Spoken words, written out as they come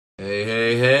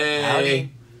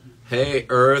Hey,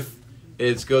 Earth.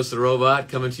 It's Ghost of the Robot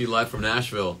coming to you live from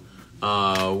Nashville.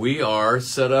 We are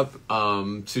set up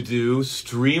to do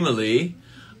Streamily,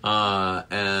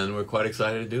 and we're quite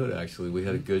excited to do it, actually. We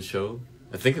had a good show.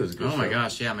 I think it was a good show. Oh my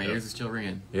gosh, yeah, my ears are still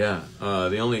ringing. Yeah.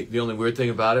 The only weird thing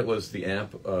about it was the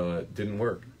amp didn't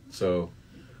work. So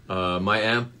my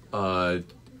amp,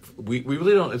 we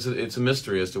really don't, it's a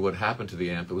mystery as to what happened to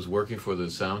the amp. It was working for the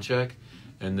sound check,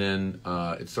 and then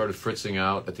it started fritzing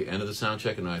out at the end of the sound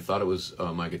check, and I thought it was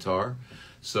my guitar.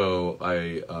 So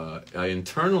I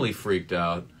internally freaked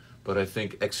out, but I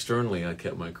think externally I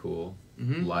kept my cool.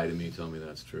 Mm-hmm. Lie to me, tell me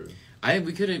that's true.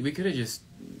 We could have just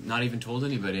not even told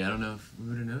anybody. I don't know if we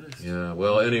would have noticed. Yeah.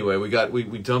 Well, anyway,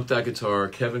 we dumped that guitar.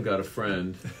 Kevin got a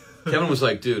friend. Kevin was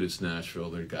like, "Dude, it's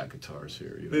Nashville. They got guitars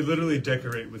here." You know? They literally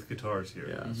decorate with guitars here.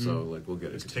 Yeah. Mm-hmm. So like, we'll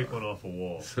get just a guitar. take one off a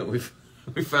wall. So we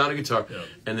found a guitar,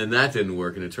 and then that didn't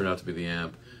work, and it turned out to be the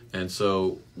amp. And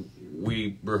so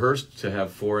we rehearsed to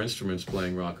have 4 instruments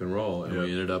playing rock and roll, and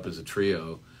we ended up as a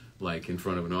trio, like in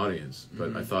front of an audience.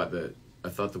 But I thought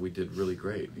that we did really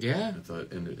great. Yeah. I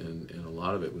thought, and a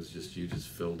lot of it was just you just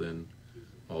filled in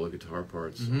all the guitar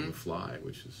parts on the fly,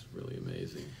 which is really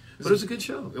amazing. But it was a good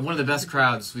show. One of the best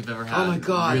crowds we've ever had. Oh my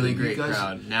God! Really great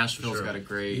crowd. Nashville's got a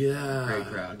great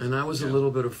crowd. And I was a little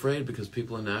bit afraid because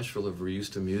people in Nashville are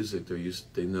used to music.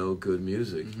 They know good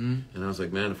music. And I was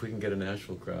like, man, if we can get a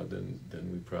Nashville crowd, then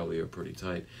we probably are pretty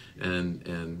tight.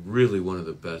 And really one of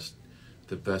the best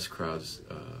crowds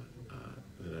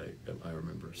that I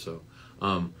remember.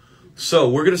 So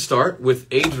we're gonna start with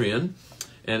Adrian.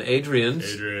 And Adrian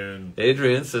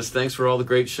says, thanks for all the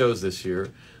great shows this year.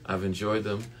 I've enjoyed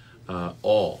them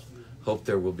all. Hope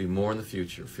there will be more in the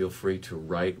future. Feel free to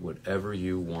write whatever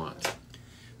you want.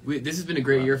 This has been a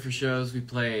great year for shows. We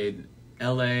played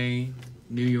L.A.,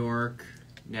 New York,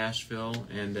 Nashville,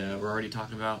 and we're already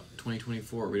talking about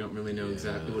 2024. We don't really know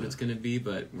exactly what it's going to be,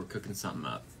 but we're cooking something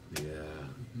up. Yeah.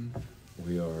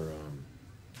 We are...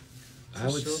 I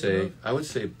would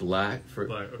say black.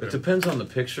 Okay. It depends on the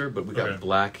picture, but we got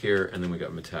black here, and then we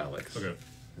got metallics. Okay.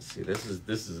 Let's see.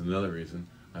 This is another reason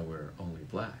I wear only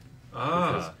black.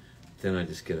 Because then I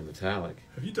just get a metallic.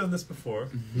 Have you done this before?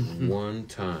 One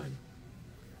time,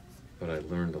 but I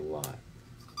learned a lot.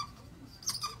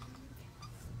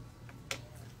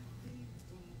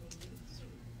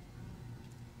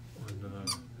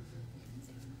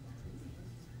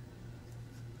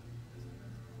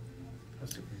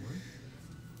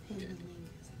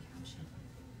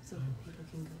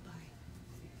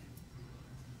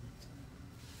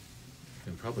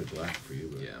 And probably black for you,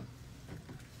 but... Yeah.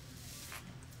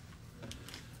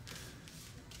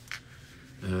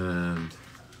 And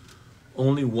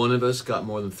only one of us got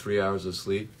more than 3 hours of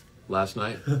sleep last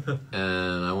night.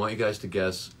 And I want you guys to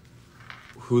guess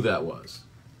who that was.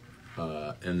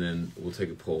 And then we'll take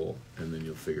a poll, and then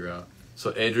you'll figure out.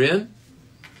 So, Adrian,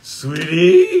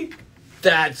 sweetie,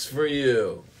 that's for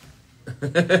you.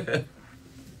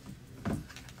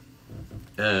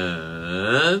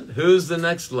 And who's the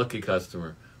next lucky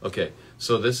customer? Okay,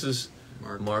 so this is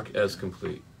Mark as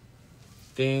complete.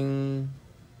 Ding.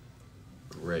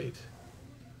 Great.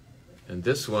 And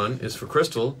this one is for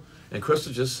Crystal, and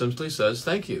Crystal just simply says,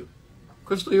 thank you.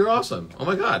 Crystal, you're awesome. Oh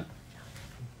my God.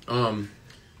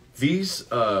 These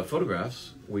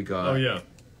photographs we got. Oh yeah.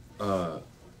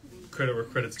 Credit where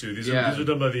credit's due. These are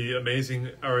done by the amazing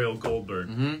Ariel Goldberg.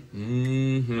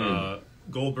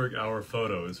 Goldberg Hour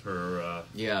Photo is her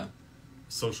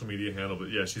social media handle, but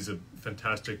yeah, she's a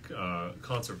fantastic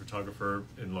concert photographer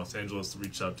in Los Angeles.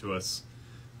 Reached out to us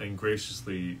and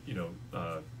graciously,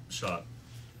 shot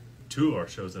 2 of our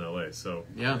shows in LA. So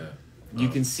you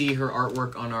can see her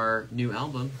artwork on our new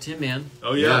album, Tin Man.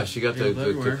 Oh yeah, she got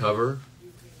the cover.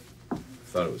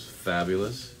 Thought it was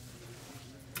fabulous.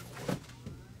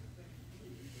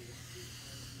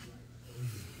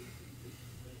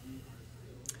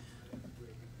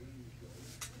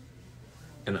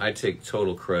 And I take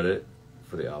total credit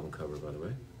for the album cover, by the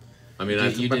way. I mean,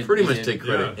 I pretty much take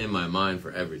credit in my mind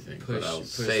for everything, but I'll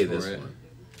say this one.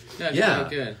 Yeah,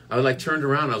 good. I like turned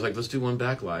around. I was like, let's do one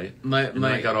backlight. And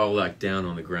I got all like down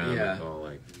on the ground. Yeah. All,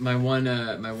 like, my one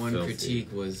filthy.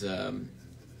 critique was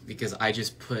because I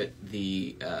just put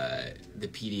the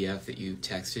PDF that you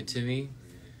texted to me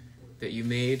that you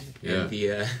made, and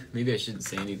the maybe I shouldn't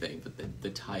say anything, but the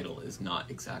title is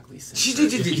not exactly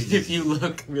censored. If you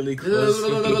look really close,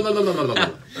 that's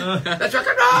rock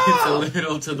and roll. It's a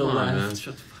little to the left. Man,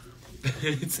 shut the fuck.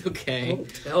 It's okay. Don't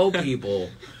tell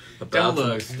people about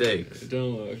the mistakes.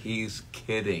 Don't look. He's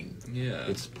kidding. Yeah,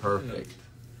 it's perfect. Yeah.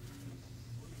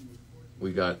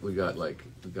 We got like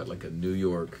a New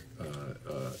York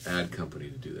ad company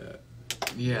to do that.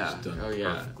 Yeah. It's done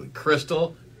perfectly. Yeah.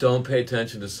 Crystal, don't pay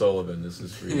attention to Sullivan. This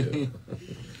is for you.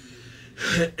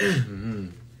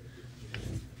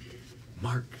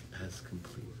 Mark as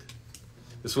complete.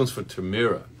 This one's for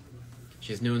Tamira.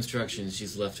 She has no instructions.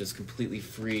 She's left us completely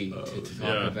free to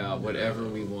talk about whatever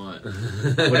we want.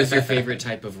 What is your favorite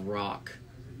type of rock?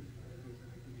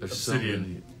 There's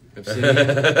Obsidian. Obsidian?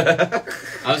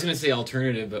 I was going to say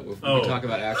alternative, but we talk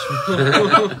about actual.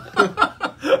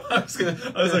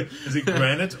 I was like, is it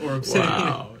granite or obsidian?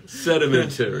 Wow.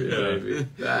 Sedimentary, baby.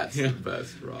 That's the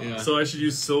best rock. Yeah. So I should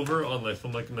use silver on like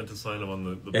from like a mental sign on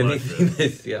the black Anything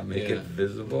bit. that, make it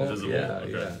visible. Yeah,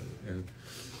 okay.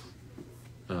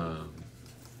 yeah.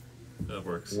 That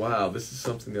works. Wow, this is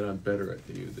something that I'm better at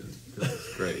than you. This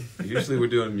is great. Usually we're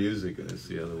doing music and it's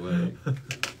the other way.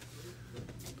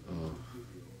 Oh.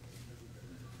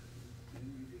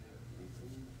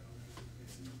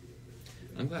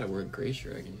 I'm glad I wore a gray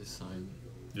shirt. I can just sign.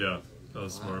 Yeah, that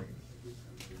was smart. I'm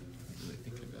really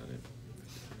thinking about it.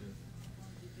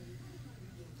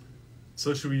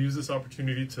 So should we use this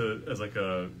opportunity as like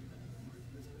a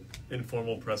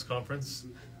informal press conference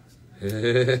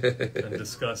and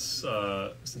discuss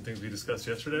some things we discussed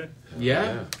yesterday?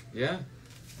 Yeah.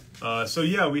 So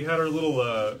yeah, we had our little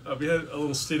we had a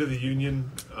little State of the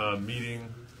Union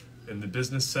meeting in the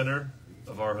business center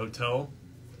of our hotel,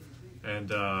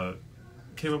 and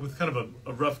came up with kind of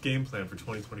a rough game plan for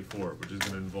 2024, which is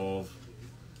going to involve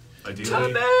ideally.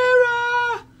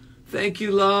 Tamara! Thank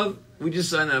you, love. We just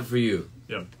signed up for you.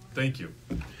 Yeah, thank you.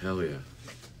 Hell yeah.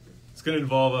 It's going to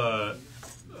involve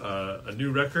a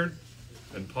new record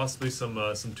and possibly some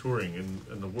touring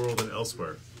in the world and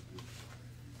elsewhere.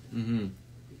 Mm-hmm.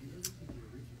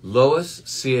 Lois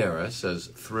Sierra says,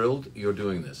 thrilled you're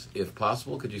doing this. If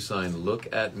possible, could you sign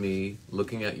look at me,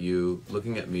 looking at you,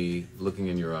 looking at me, looking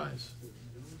in your eyes?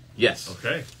 Yes.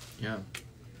 Okay. Yeah.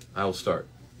 I will start.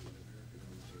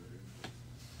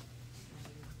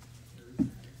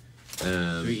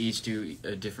 So we each do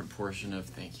a different portion of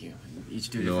thank you. Each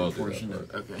do a different portion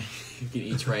of okay. You can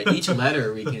each write each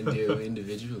letter we can do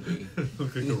individually.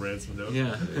 Look like a ransom note.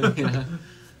 Yeah. Yeah.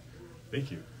 Thank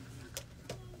you.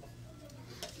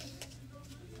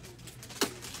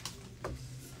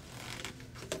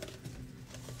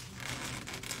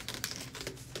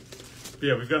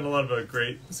 Yeah, we've gotten a lot of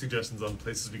great suggestions on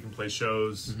places we can play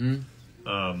shows, and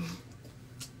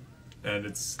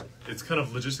it's kind of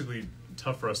logistically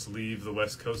tough for us to leave the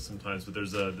West Coast sometimes. But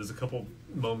there's a couple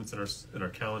moments in our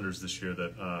calendars this year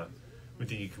that we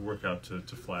think it could work out to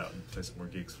fly out and play some more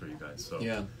gigs for you guys. So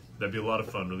yeah, that'd be a lot of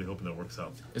fun. Really hoping that works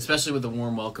out. Especially with the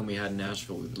warm welcome we had in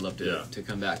Nashville, we'd love to to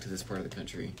come back to this part of the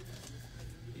country.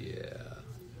 Yeah.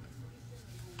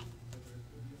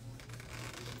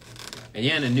 And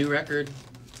yeah, and a new record,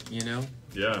 you know?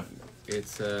 Yeah.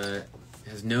 It's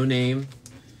has no name.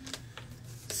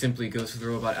 Simply goes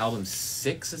through about album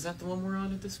 6. Is that the one we're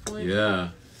on at this point?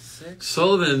 Yeah. 6?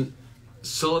 Sullivan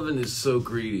is so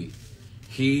greedy.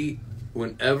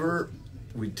 Whenever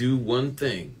we do one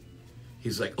thing,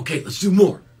 he's like, okay, let's do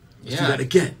more. Let's do that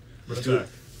again. Let's do it.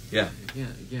 Yeah. Yeah.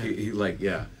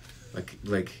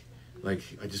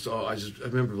 I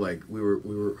remember like we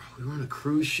were on a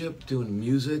cruise ship doing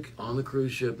music on the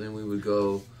cruise ship, and we would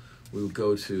go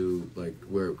to like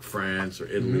France or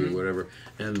Italy or whatever,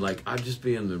 and like I'd just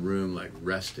be in the room like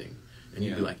resting, and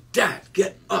you'd be like, Dad,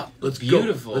 get up, let's go.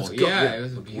 Beautiful. Let's go. Yeah, it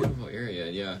was a beautiful area.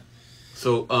 Yeah.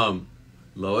 So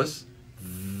Lois,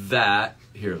 let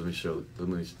me show.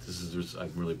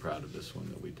 I'm really proud of this one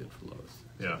that we did for Lois.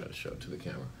 Yeah. I got to show it to the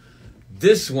camera.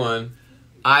 This one,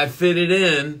 I fitted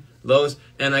in, Lois,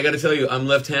 and I got to tell you, I'm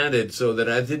left-handed, so that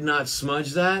I did not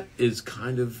smudge that is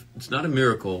it's not a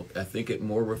miracle. I think it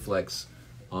more reflects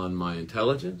on my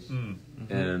intelligence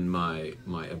and my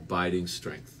abiding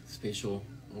strength. Spatial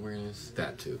awareness.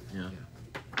 That too. Yeah.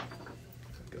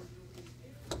 Go.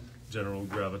 General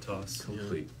gravitas.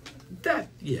 Complete.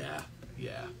 Yeah.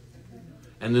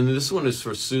 And then this one is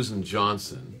for Susan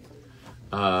Johnson,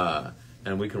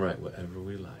 and we can write whatever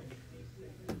we like.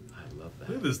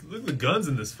 Look at this! Look at the guns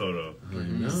in this photo. I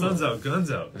know. Sun's out,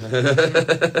 guns out.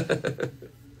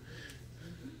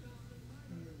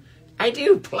 I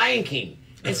do planking.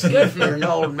 It's good for an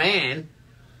old man.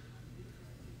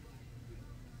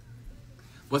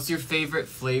 What's your favorite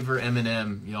flavor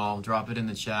M&M? Y'all drop it in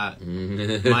the chat.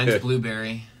 Mine's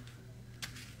blueberry.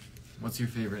 What's your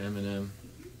favorite M&M?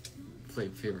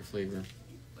 Favorite flavor?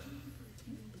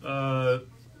 I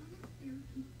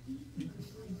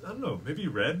don't know. Maybe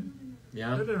red.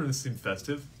 Yeah. That doesn't seem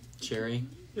festive. Cherry.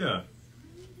 Yeah.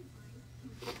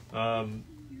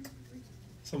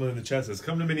 Someone in the chat says,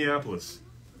 "Come to Minneapolis."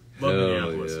 Love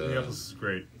Minneapolis. Yeah. Minneapolis is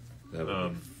great. That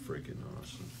would be freaking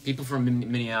awesome. People from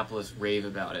Minneapolis rave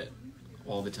about it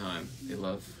all the time. They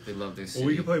love this city. Well,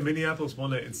 we could play Minneapolis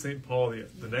one night and St. Paul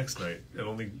the next night and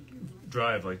only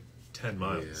drive like 10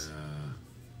 miles.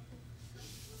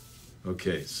 Yeah.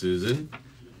 Okay, Susan.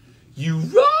 You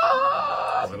rock!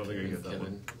 I don't think I get that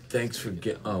one. Thanks for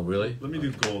getting... Oh, really? Let me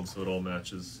do gold so it all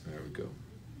matches. There we go.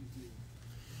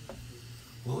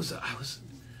 What was that?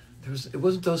 It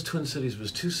wasn't those Twin Cities. It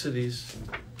was 2 cities.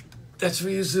 That's for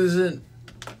you, Susan.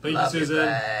 Thank you,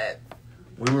 Susan.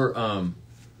 We were... I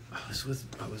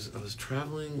was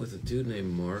traveling with a dude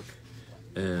named Mark,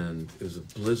 and it was a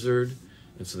blizzard,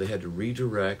 and so they had to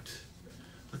redirect.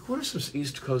 Like, what are some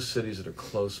East Coast cities that are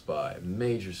close by?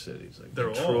 Major cities like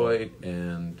Detroit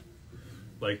and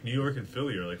like New York and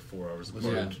Philly are like 4 hours apart.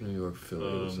 Yeah, New York, Philly.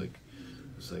 It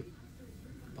was like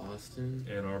Boston,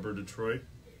 Ann Arbor, Detroit.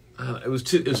 It was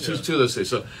two of those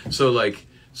cities.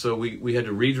 So we had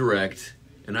to redirect,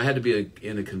 and I had to be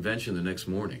in a convention the next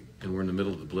morning, and we're in the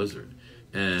middle of the blizzard.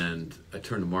 And I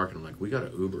turned to Mark and I'm like, we got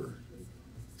to Uber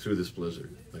through this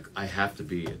blizzard. Like, I have to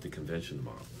be at the convention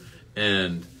tomorrow.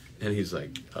 And he's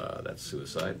like, that's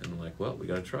suicide. And I'm like, well, we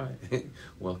got to try.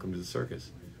 Welcome to the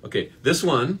circus. Okay, this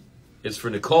one is for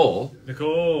Nicole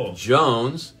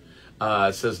Jones.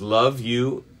 It says, love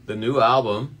you, the new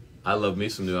album. I love me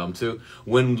some new album too.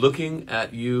 When looking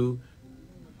at you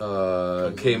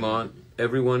came on,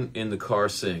 everyone in the car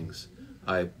sings.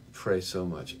 I pray so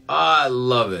much. I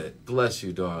love it. Bless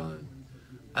you, darling.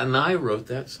 And I wrote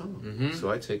that song,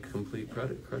 so I take complete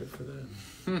credit for that.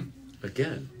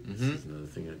 Again, this is another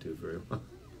thing I do very well.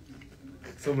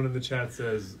 Someone in the chat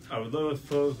says, I would love a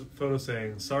photo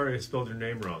saying, sorry I spelled your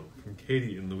name wrong, from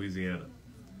Katie in Louisiana.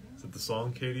 Is it the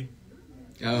song, Katie?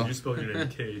 Oh. Did you spell your name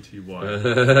K-A-T-Y?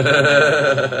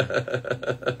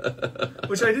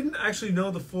 Which I didn't actually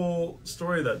know the full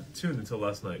story of that tune until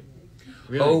last night.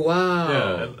 Really? Oh, wow.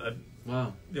 Yeah,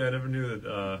 wow. Yeah, I never knew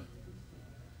that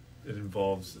it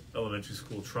involves elementary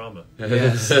school trauma.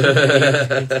 Yes.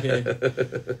 It did.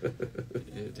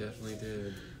 It definitely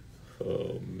did.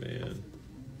 Oh, man.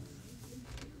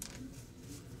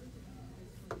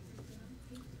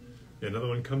 Yeah, another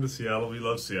one, come to Seattle. We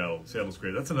love Seattle. Seattle's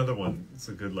great. That's another one. It's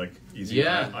a good, like, easy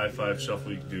I-5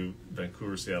 shuffle. You can do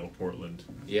Vancouver, Seattle, Portland.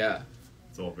 Yeah.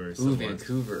 It's all very similar.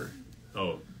 Vancouver.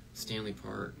 Oh. Stanley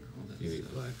Park. All that You need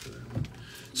stuff. black for that one.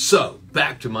 So,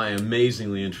 back to my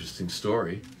amazingly interesting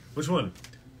story. Which one?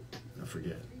 I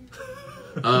forget.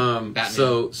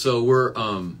 So we're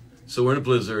in a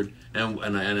blizzard,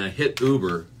 and I hit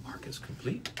Uber. Mark is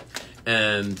complete,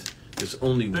 and there's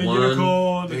only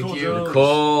one. Thank you,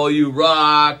 Nicole, you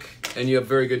rock, and you have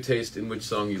very good taste in which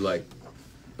song you like.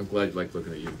 I'm glad you like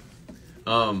looking at you.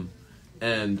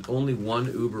 And only one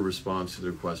Uber responds to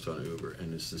the request on Uber,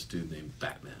 and it's this dude named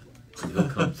Batman. And he'll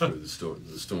come through the storm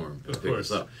and pick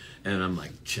us up. And I'm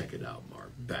like, check it out,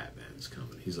 Mark. Batman's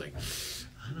coming. He's like,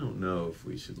 I don't know if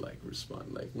we should like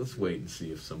respond. Like, let's wait and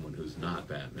see if someone who's not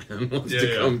Batman wants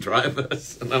to come drive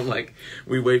us. And I'm like,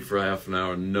 we wait for half an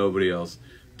hour, nobody else.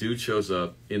 Dude shows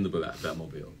up in the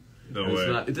Batmobile. No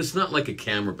way. It's not like a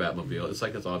camera Batmobile. It's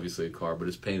obviously a car, but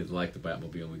it's painted like the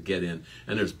Batmobile. And we get in,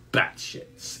 and there's bat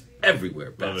shit everywhere.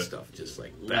 Bat stuff, just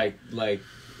like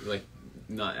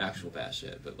not actual bat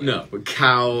shit, but like, no, but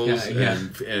cows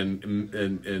and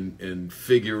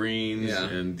figurines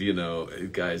and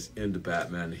guys into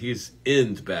Batman. He's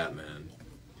into Batman.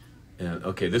 And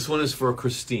okay, this one is for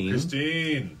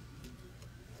Christine.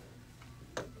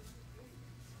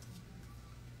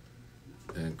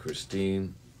 And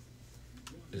Christine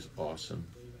is awesome.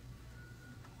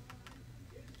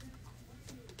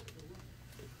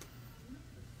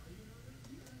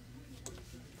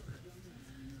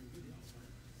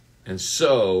 And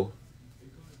so,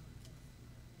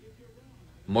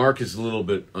 Mark is a little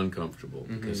bit uncomfortable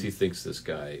because he thinks this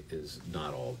guy is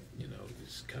not all,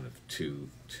 he's kind of too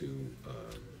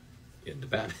into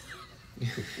Batman.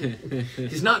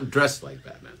 He's not dressed like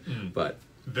Batman, but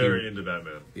very into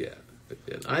Batman. Yeah,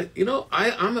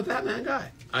 I'm a Batman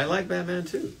guy. I like Batman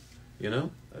too.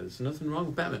 There's nothing wrong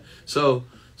with Batman. So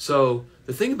the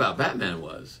thing about Batman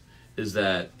is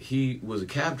that he was a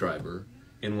cab driver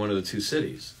in one of the 2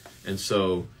 cities. And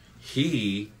so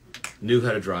he knew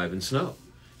how to drive in snow,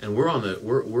 and we're on the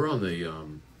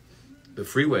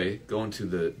freeway going to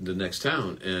the next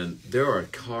town, and there are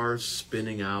cars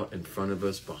spinning out in front of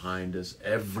us, behind us.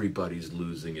 Everybody's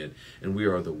losing it, and we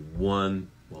are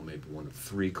maybe one of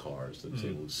 3 cars that's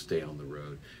able to stay on the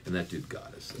road, and that dude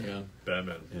got us there. Yeah,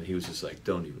 Batman. And he was just like,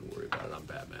 "Don't even worry about it. I'm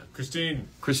Batman."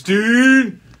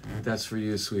 Christine, that's for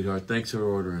you, sweetheart. Thanks for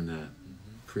ordering that.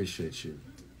 Appreciate you.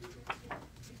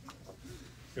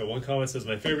 Yeah, one comment says,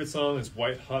 my favorite song is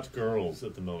White Hot Girls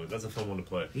at the moment. That's a fun one to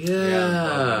play.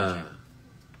 Yeah.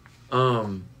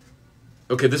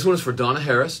 Okay, this one is for Donna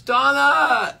Harris.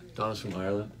 Donna! Donna's from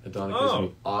Ireland, and Donna gives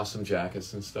me awesome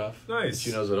jackets and stuff. Nice. And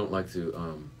she knows I don't like to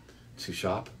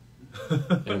shop.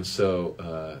 And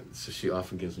so she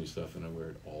often gives me stuff, and I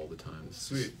wear it all the time. It's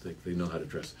Sweet. They know how to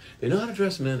dress. They know how to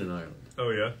dress men in Ireland.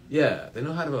 Oh, yeah? Yeah, they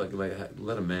know how to like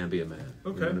let a man be a man.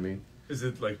 Okay. You know what I mean? Is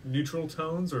it like neutral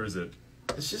tones, or is it...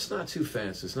 It's just not too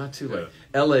fancy. It's not too like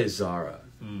L.A. Zara,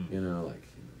 you know, like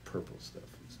purple stuff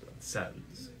and stuff.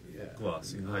 Satins. Yeah,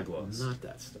 glossy, high gloss. Not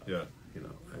that stuff. Yeah. You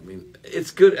know, I mean,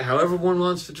 it's good. However one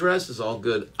wants to dress is all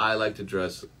good. I like to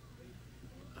dress.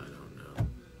 I don't know.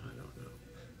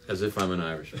 As if I'm an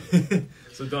Irishman.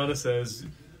 So Donna says,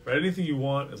 write anything you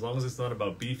want as long as it's not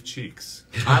about beef cheeks.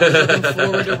 I was looking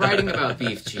forward to writing about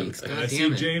beef cheeks. God And I damn see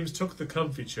it. James took the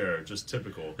comfy chair, just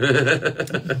typical.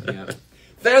 Yep.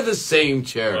 They're the same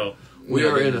chair. Well, we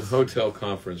are in a hotel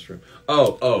conference room.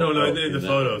 No, in the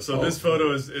photo. So this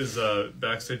photo is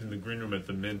backstage in the green room at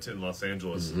the Mint in Los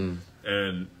Angeles,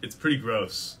 and it's pretty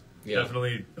gross. Yeah.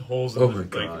 Definitely holes in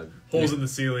holes in the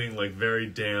ceiling, like very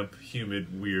damp,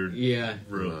 humid, weird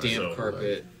room. Damp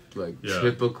carpet.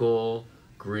 Typical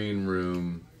green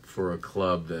room for a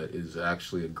club that is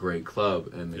actually a great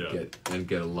club, and they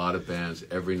get a lot of bands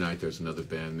every night. There's another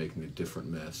band making a different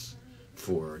mess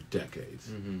for decades,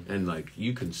 and like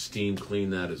you can steam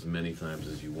clean that as many times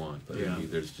as you want, but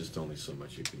there's just only so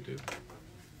much you can do.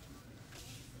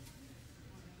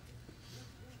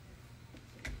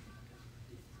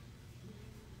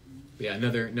 Yeah,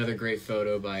 another great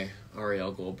photo by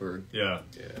Ariel Goldberg. Yeah.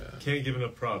 Can't give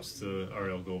enough props to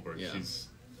Ariel Goldberg. Yeah. She's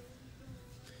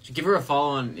Give her a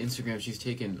follow on Instagram. She's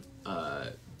taken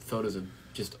photos of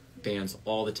just bands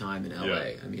all the time in LA.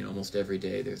 Yeah. I mean, almost every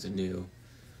day there's a new.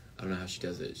 I don't know how she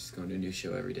does it. She's going to a new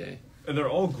show every day. and they're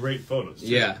all great photos. Too.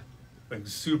 Yeah. Like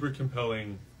super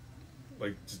compelling,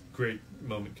 like just great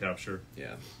moment capture.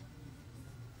 Yeah.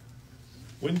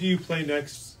 When do you play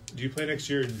next? Do you play next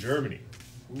year in Germany?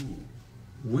 Ooh.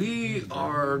 We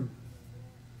are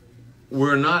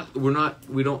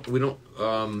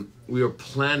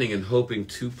planning and hoping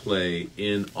to play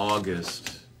in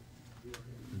August.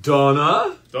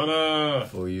 Donna,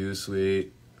 for you,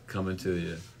 sweet, coming to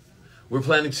you. We're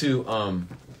planning to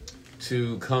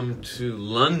come to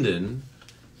London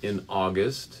in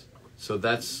August, so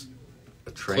that's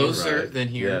a train Closer ride. than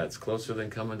here. Yeah, it's closer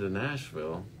than coming to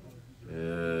Nashville.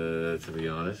 To be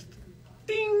honest.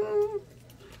 Ding.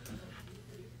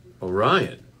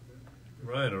 Orion's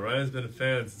been a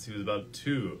fan since he was about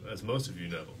 2, as most of you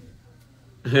know.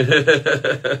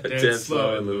 Dan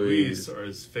Slow and Louise are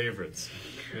his favorites.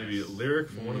 Maybe a lyric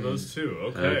from one of those two.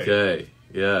 Okay,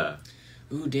 yeah.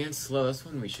 Ooh, Dance Slow. That's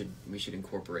one we should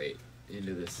incorporate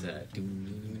into this set.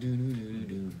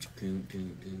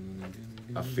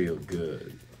 I feel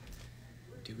good.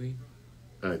 Do we?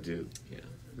 I do. Yeah.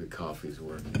 The coffee's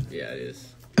working. Yeah, it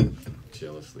is.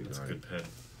 Jealously That's a guarded. good pen.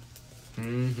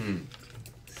 Mm-hmm.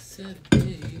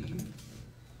 Saturday.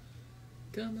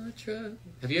 Got my truck.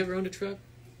 Have you ever owned a truck?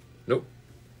 Nope.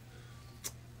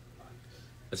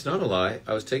 It's not a lie.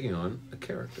 I was taking on a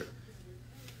character.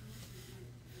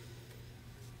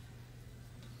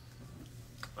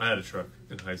 I had a truck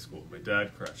in high school. My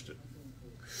dad crashed it.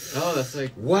 Oh, that's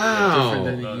like Wow.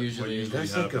 different than it usually.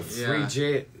 That's like a free Yeah.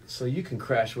 jet, so you can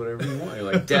crash whatever you want.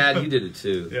 You're like, Dad, you did it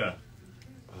too. Yeah.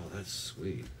 Oh, that's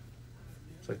sweet.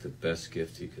 It's like the best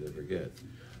gift you could ever get.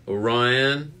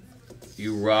 Orion,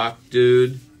 you rock,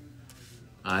 dude.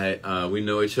 We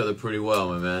know each other pretty well,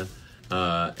 my man.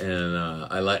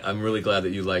 I'm really glad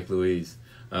that you like Louise.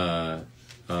 But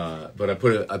I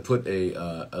put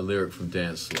a lyric from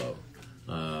Dance Slow.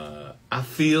 I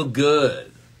feel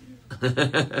good.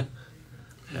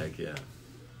 Heck yeah.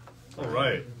 All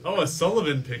right. Oh, a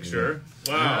Sullivan picture.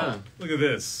 Wow. Yeah. Look at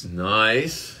this.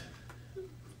 Nice.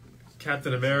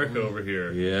 Captain America over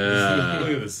here. Yeah. Look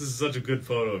at this. This is such a good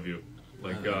photo of you.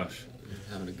 My gosh.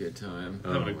 Having a good time.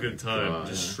 Having a good time. God.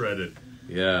 Just shredded.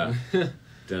 Yeah.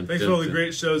 Thanks for all the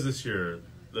great shows this year.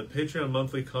 The Patreon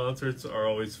monthly concerts are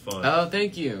always fun. Oh,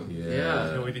 thank you.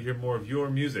 Yeah. Can't wait to hear more of your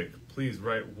music. Please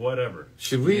write whatever.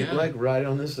 Should we write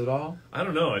on this at all? I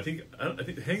don't know. I think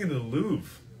hang in the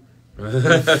Louvre.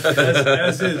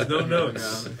 as is, no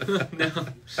notes. No.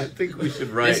 I think we should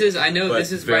write. This is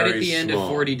right at the end small. of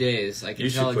 40 days. I can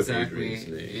You tell should put exactly. Adrian's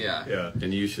name. Yeah. Yeah.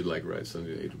 And you should write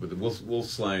something with it. We'll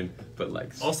sign, but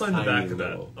like I'll sign the back tiny of that.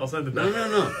 little. I'll sign the back.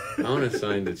 No. I want to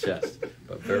sign the chest,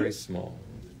 but very small.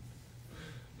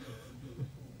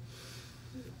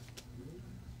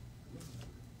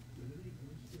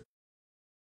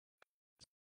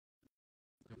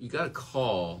 you got to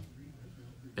call,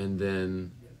 and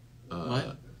then.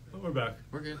 What? Oh, we're back.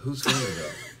 We're good. Who's calling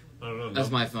though? I don't know. That's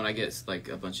my phone. I get like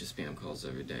a bunch of spam calls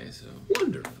every day, so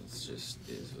Wonderful. it's just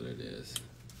is what it is.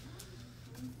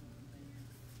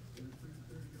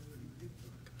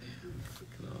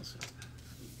 Freaking awesome.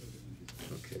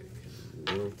 Okay,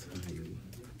 a little tiny.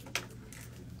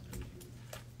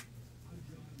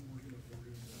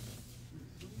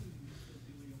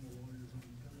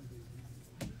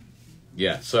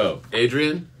 Yeah, so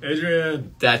Adrian,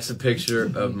 that's a picture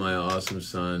of my awesome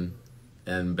son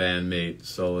and bandmate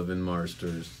Sullivan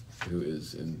Marsters, who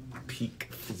is in peak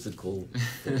physical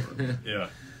form. Yeah.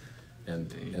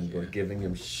 And we're giving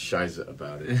him shiza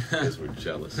about it because we're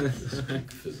jealous of his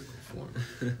peak physical form.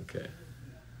 Okay.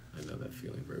 I know that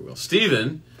feeling very well.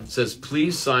 Steven says,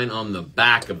 please sign on the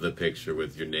back of the picture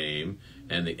with your name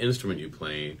and the instrument you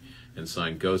play, and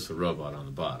sign Ghost the Robot on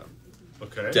the bottom.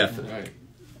 Okay. Definitely. Right.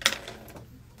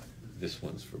 This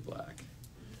one's for black.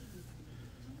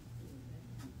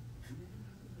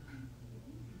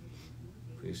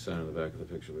 Please sign on the back of the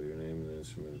picture with your name and the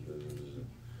instrument.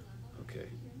 Okay.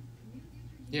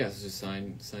 Yeah, so just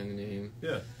sign the name.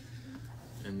 Yeah.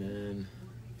 And then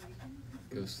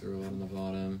goes through it on the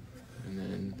bottom, and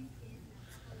then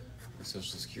the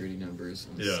social security numbers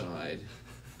on the side.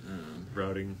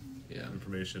 Routing. Yeah.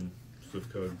 Information.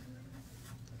 Swift code.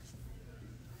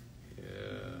 Yeah.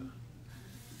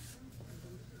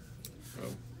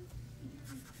 Oh.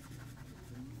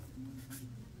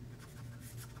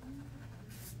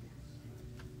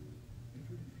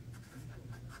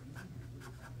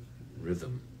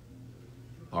 Rhythm.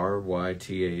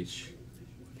 R-Y-T-H.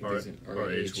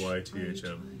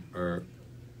 R-H-Y-T-H-M. Or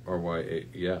R-Y-A,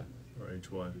 yeah.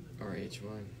 R-H-Y.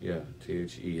 R-H-Y. Yeah,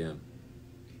 T-H-E-M.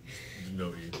 No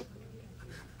E.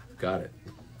 Got it.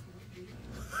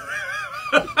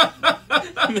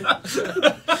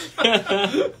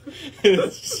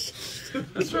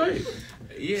 That's right.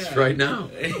 Yeah. It's right now.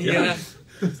 Yeah.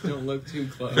 Just don't look too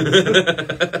close.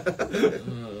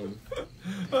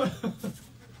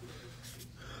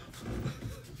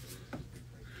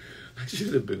 I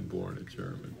should have been born a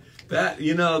German. That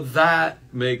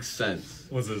makes sense.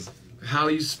 What's this? How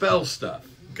you spell stuff.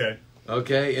 Okay.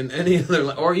 Okay? In any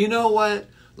other... Or you know what?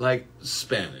 Like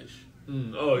Spanish.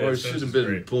 Oh, yeah. Or should have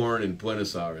been born in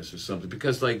Buenos Aires or something.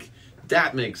 Because, like,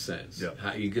 that makes sense. Yeah.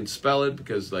 How, you can spell it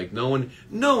because, like, no one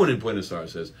in Buenos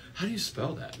Aires says, how do you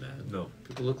spell that, man? No.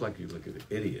 People look like you look at an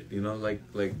idiot. You know, like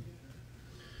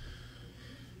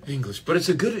English. But it's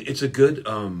a good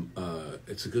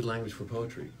language for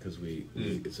poetry because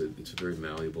it's a very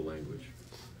malleable language.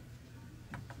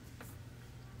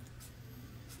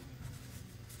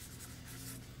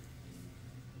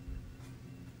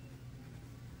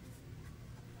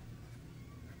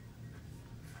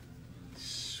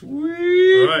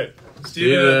 Sweet. All right.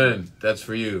 Steven, that's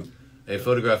for you. A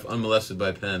photograph unmolested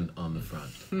by pen on the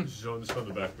front. Show this from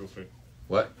the back real quick.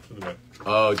 What? From the back.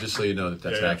 Oh, just so you know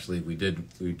that's Yeah. actually we did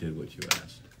what you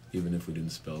asked, even if we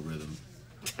didn't spell rhythm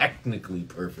technically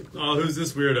perfectly. Oh, who's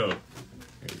this weirdo?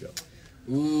 There you go.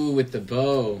 Ooh, with the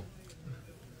bow.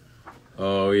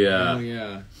 Oh yeah. Oh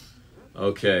yeah.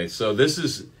 Okay, so this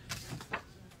is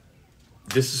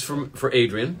for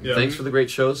Adrian. Yeah. Thanks for the great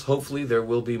shows. Hopefully there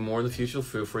will be more in the future.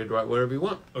 Feel free to write whatever you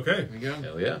want. Okay. There we go.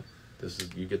 Hell yeah.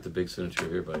 You get the big signature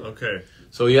here, buddy. Okay.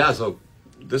 So yeah,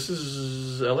 this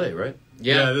is LA, right?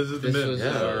 Yeah, this is the Mint.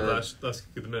 was Last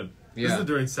kick of the Mint. Yeah. This is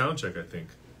during sound check, I think.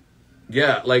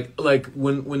 Yeah, like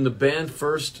when the band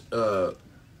first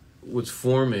was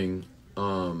forming,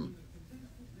 I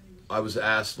was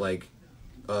asked like,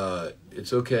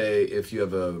 it's okay if you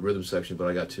have a rhythm section, but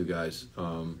I got two guys.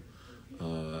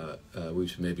 We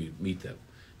should maybe meet them.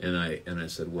 And I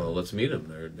said, well, let's meet them.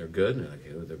 They're good. And they're like,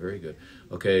 yeah, they're very good.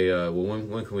 Okay, well,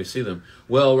 when can we see them?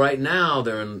 Well, right now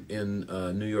they're in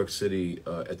New York City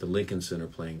at the Lincoln Center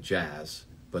playing jazz,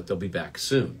 but they'll be back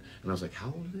soon. And I was like, how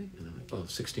old are they? And I'm like,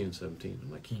 16 and 17.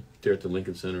 I'm like, they're at the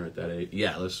Lincoln Center at that age.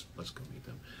 Yeah, let's go meet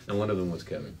them. And one of them was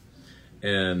Kevin.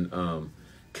 And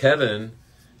Kevin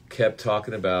kept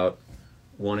talking about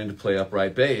wanting to play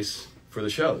upright bass for the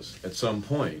shows at some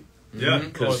point. Yeah,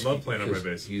 I love playing upright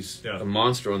bass. He's a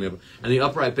monster on the and the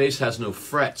upright bass has no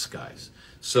frets, guys.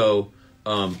 So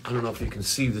I don't know if you can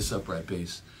see this upright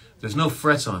bass. There's no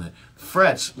frets on it.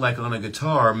 Frets, like on a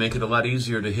guitar, make it a lot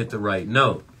easier to hit the right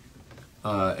note.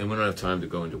 And we don't have time to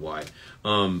go into why.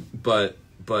 But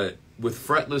with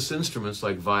fretless instruments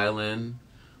like violin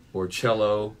or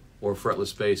cello or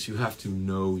fretless bass, you have to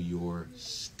know your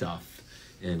stuff.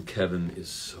 And Kevin is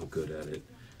so good at it.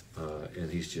 And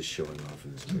he's just showing off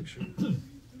in this picture.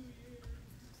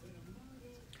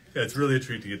 Yeah, it's really a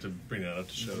treat to get to bring that up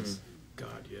to shows.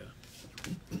 God, yeah.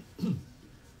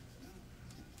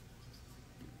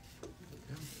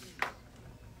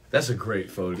 That's a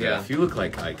great photograph. Yeah. You look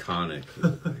like iconic. You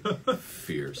look like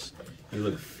fierce. You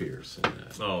look fierce in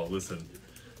that. Oh, listen.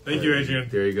 Thank you, Adrian.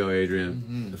 There you go,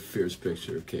 Adrian. A fierce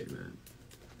picture of Caveman.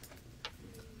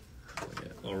 Oh,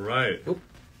 yeah. All right. Oop.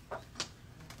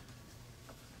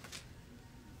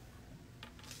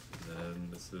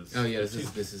 And this is. Oh yeah, this is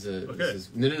Okay. this is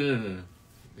no.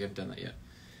 We haven't done that yet.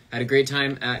 Had a great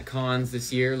time at cons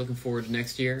this year. Looking forward to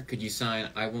next year. Could you sign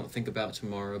 "I Won't Think About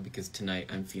Tomorrow" because tonight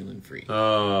I'm feeling free.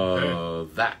 Oh,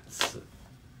 that's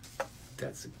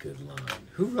a good line.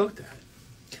 Who wrote that?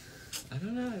 I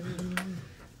don't know.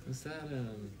 Was that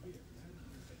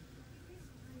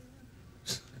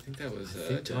I think that was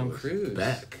Tom Cruise.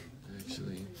 Beck.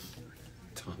 Actually,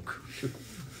 Tom Cruise.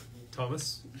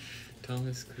 Thomas.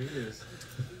 Thomas Cruise.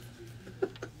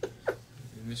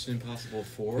 Mission Impossible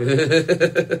 4.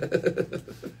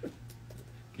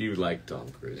 You like Tom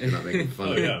Cruise. You're not making fun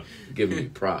of yeah. him. You're giving me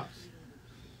props.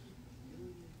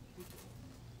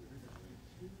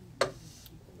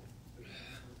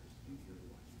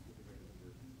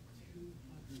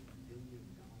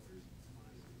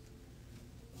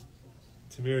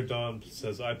 Tamir Don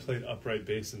says, I played upright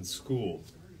bass in school.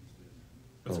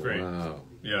 That's great. Wow.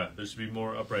 Yeah, there should be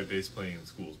more upright bass playing in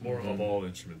schools. More of all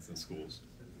instruments in schools.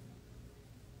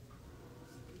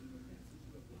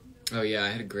 Oh yeah, I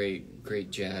had a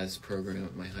great jazz program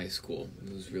at my high school.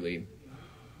 It was really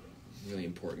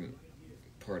important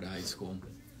part of high school.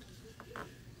 I'm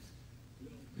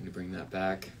going to bring that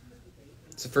back.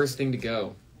 It's the first thing to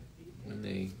go when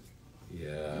the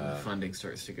funding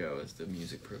starts to go is the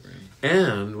music program.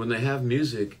 And when they have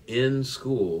music in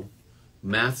school,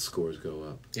 math scores go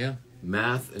up. Yeah.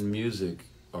 Math and music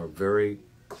are very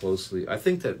closely... I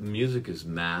think that music is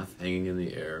math hanging in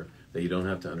the air that you don't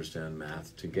have to understand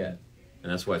math to get.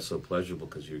 And that's why it's so pleasurable,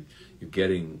 because you're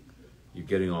getting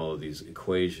all of these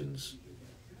equations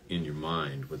in your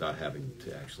mind without having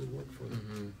to actually work for them.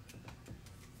 Mm-hmm.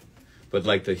 But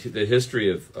like the history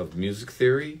of music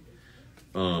theory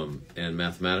and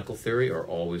mathematical theory are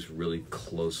always really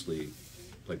closely,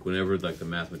 like whenever like the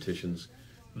mathematicians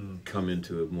come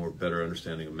into a more better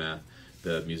understanding of math,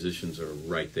 the musicians are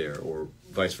right there, or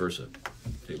vice versa.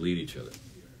 They lead each other.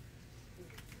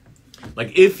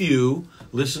 Like if you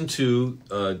listen to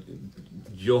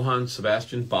Johann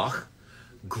Sebastian Bach,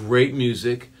 great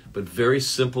music, but very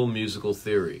simple musical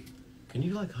theory. Can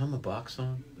you like hum a Bach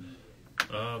song?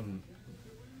 Or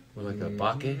like a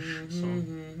Bachish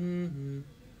song?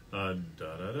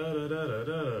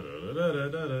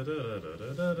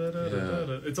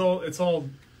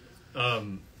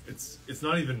 It's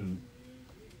not even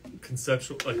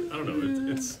conceptual. Like I don't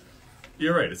know. It's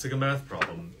you're right. It's like a math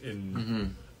problem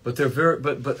in. But they're very,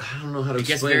 but I don't know how to explain it. It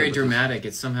gets very dramatic.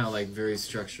 It's somehow like very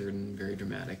structured and very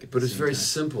dramatic. But it's very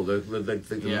simple. The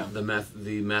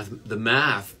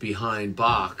math behind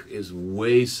Bach is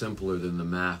way simpler than the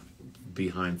math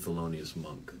behind Thelonious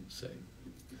Monk, say.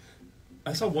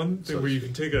 I saw one thing where you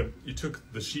took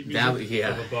the sheet music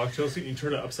of a Bach Chelsea and you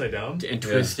turn it upside down and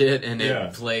twist it, and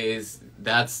it plays.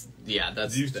 You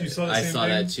saw the I same saw thing?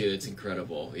 that too. It's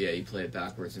incredible. Yeah, you play it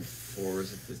backwards and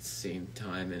forwards at the same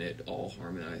time, and it all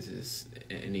harmonizes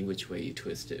any which way you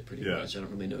twist it. Pretty much. I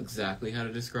don't really know exactly how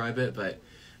to describe it, but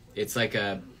it's like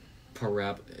a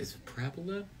is it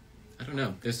parabola? I don't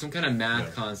know. There's some kind of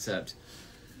math concept.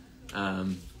 You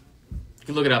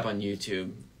can look it up on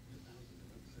YouTube.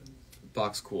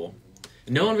 Bach's cool.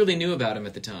 No one really knew about him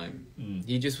at the time.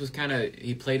 He just was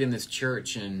he played in this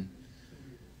church in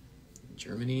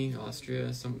Germany,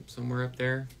 Austria, somewhere up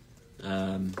there.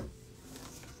 And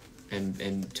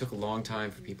took a long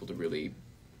time for people to really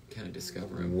kind of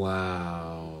discover him.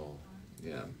 Wow.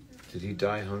 Yeah. Did he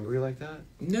die hungry like that?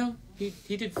 No, he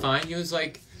did fine. He was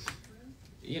like,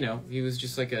 he was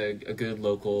just like a good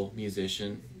local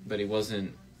musician, but he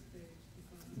wasn't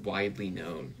widely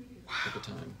known at the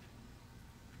time.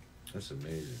 That's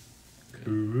amazing.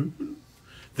 Okay.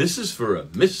 This is for a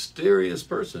mysterious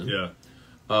person. Yeah.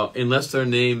 Unless their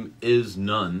name is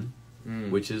none,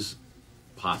 which is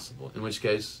possible. In which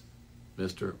case,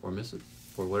 Mr. or Mrs.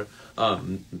 or whatever.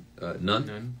 None.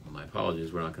 None. My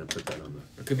apologies. We're not going to put that on the...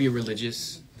 It could be a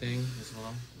religious thing as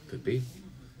well. Could be.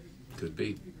 Could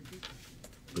be.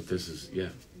 But this is,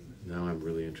 now I'm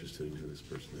really interested in who this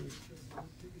person is.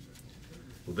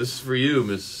 Well, this is for you,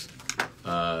 Miss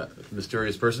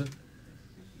Mysterious Person.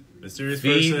 Mysterious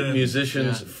Feed person.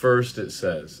 musicians first, it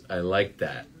says. I like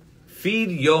that. Feed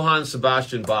Johann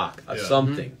Sebastian Bach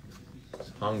something.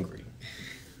 He's hungry.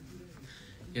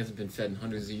 He hasn't been fed in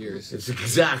hundreds of years. It's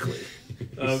exactly.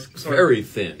 He's very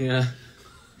thin. Yeah.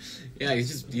 Yeah,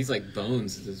 he's like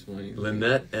bones at this point.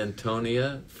 Lynette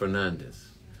Antonia Fernandez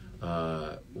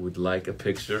would like a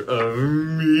picture of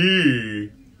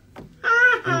me.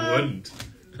 Who wouldn't?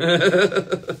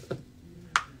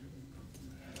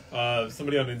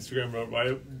 Somebody on Instagram wrote,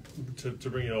 why, to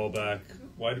bring it all back,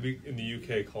 why do we in the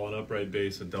UK call an upright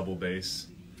bass a double bass?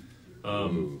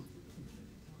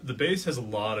 The bass has a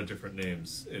lot of different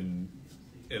names. In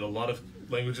a lot of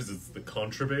languages, it's the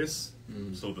contrabass,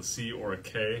 so the C or a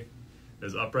K.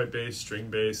 There's upright bass, string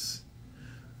bass.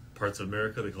 Parts of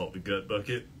America, they call it the gut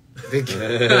bucket.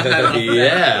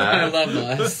 Yeah, I love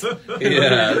us.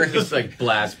 Yeah, it's like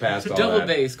blast past all Double that.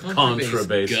 bass,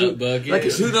 contrabass, gut bucket. Like,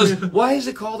 who knows? Why is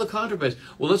it called a contrabass?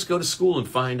 Well, let's go to school and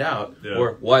find out. Yeah.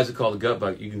 Or why is it called a gut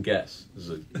bucket? You can guess.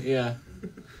 Yeah.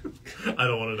 I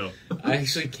don't want to know. I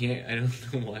actually can't. I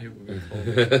don't know why we're called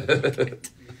it.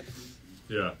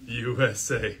 Yeah,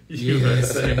 USA.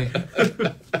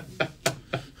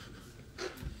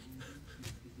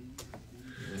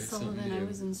 Sullivan, I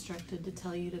was instructed to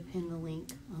tell you to pin the link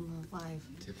on the live.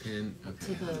 To pin,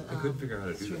 okay. To the I couldn't figure out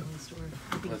how to do that. Streamily store.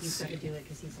 I think Let's you've got to see. do it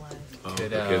because he's live. Oh,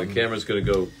 Could, okay, the camera's gonna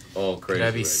go all crazy. Could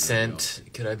I be right sent?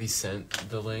 Could I be sent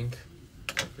the link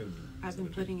I've been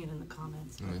putting it in the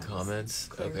comments. in the That was- comments?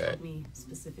 Claire Okay. told me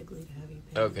specifically to have you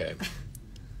pin. Okay.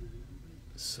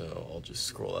 So I'll just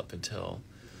scroll up until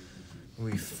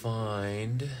we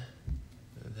find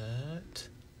that.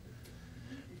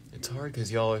 It's hard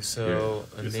because y'all are so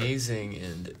Yeah. Yes, sir. amazing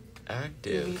and Maybe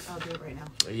active. I'll do it right now.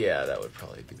 Yeah, that would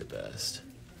probably be the best.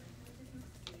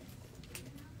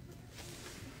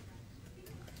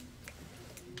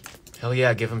 Hell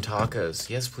yeah, give him tacos.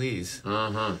 Yes, please.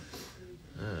 now.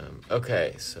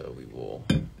 Okay, so we will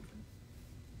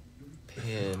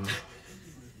pin.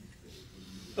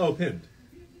 Oh, pinned.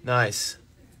 Nice.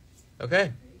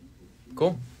 Okay.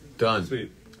 Cool. Done.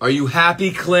 Sweet. Are you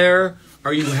happy, Claire?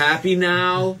 Are you happy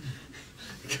now?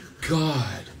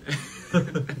 God.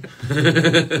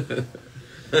 And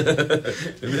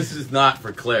this is not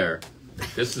for Claire.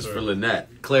 This is for Lynette.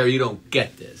 Claire, you don't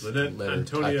get this. Lynette Let her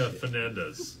Antonia touch it.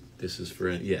 Fernandez. This is for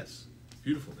yes.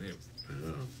 Beautiful name. I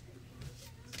know.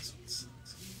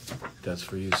 That's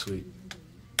for you, sweet.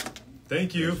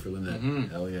 Thank you. That's for Lynette.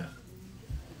 Hell yeah.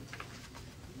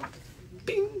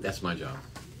 Bing. That's my job.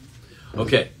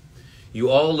 Okay. You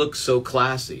all look so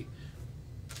classy.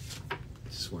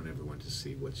 Just want everyone to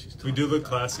see what she's talking We do look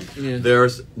about. classy. Yeah.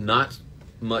 There's not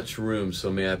much room, so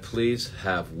may I please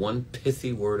have one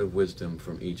pithy word of wisdom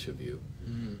from each of you.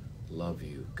 Love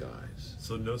you guys.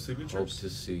 So no Hope signatures? to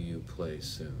see you play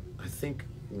soon. I think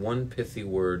one pithy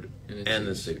word and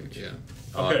the signature. Yeah.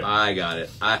 Oh, Okay. I got it.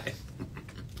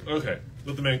 Okay.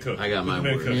 Let the man cook. I got Let my the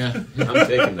man word. cook. Yeah. I'm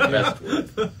taking the best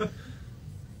word.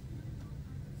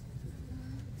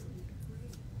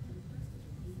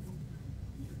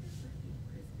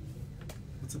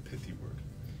 What's a pithy word?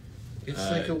 It's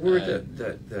like a word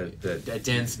that A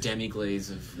dense demi-glaze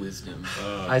of wisdom.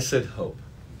 I said hope.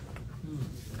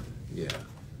 Yeah.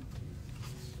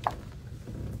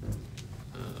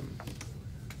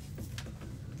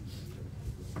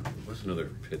 What's another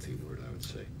pithy word I would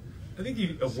say? I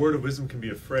think a word of wisdom can be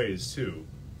a phrase, too.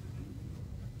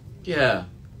 Yeah.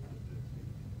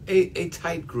 A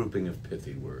tight grouping of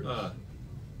pithy words.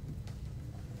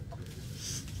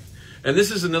 And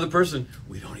this is another person,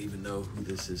 we don't even know who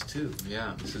this is too.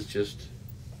 Yeah. This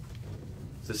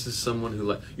is someone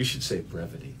who you should say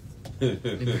brevity.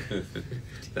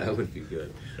 That would be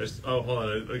good. Oh, hold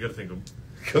on. I gotta think of.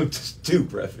 Go just do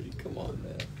brevity. Come on,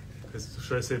 man.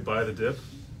 Should I say buy the dip?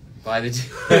 By the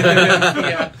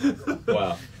yeah.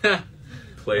 Wow.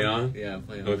 Play on? Yeah,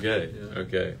 play on. Okay. Yeah.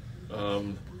 Okay.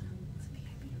 Hold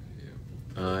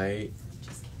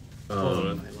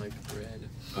on. I like bread.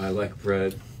 I like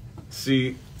bread.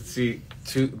 See, to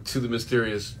the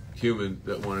mysterious human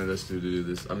that wanted us to do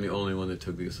this, I'm the only one that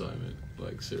took the assignment.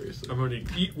 Like, seriously. I'm going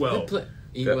to eat well.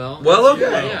 Eat well. Well,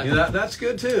 okay. Yeah. Yeah, that's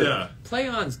good too. Yeah. Play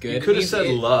on's good. You could have It- said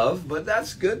it- love, but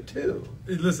that's good too.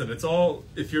 Listen, it's all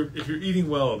if you're eating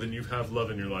well, then you have love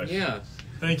in your life. Yeah.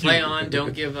 Thank you. Play on,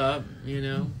 don't give up, you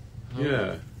know? Hope.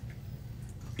 Yeah.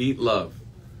 Eat love.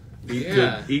 Eat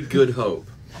Yeah. good. Eat good hope.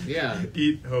 Yeah.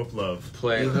 Eat, hope, love.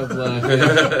 Play. Eat, hope, love.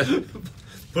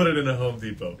 Put it in a Home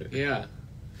Depot. Yeah.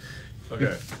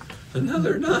 Okay.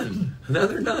 Another nun.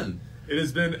 Another nun. It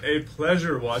has been a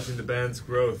pleasure watching the band's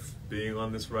growth, being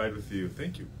on this ride with you.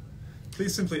 Thank you.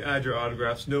 Please simply add your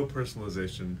autographs, no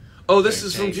personalization. Oh, this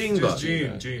is from Thanks. Gene Just Buck.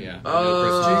 Gene. Yeah.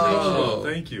 Oh. No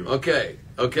personalization. Thank you. Okay.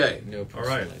 Okay. No All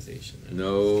right. personalization.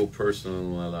 No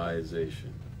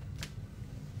personalization.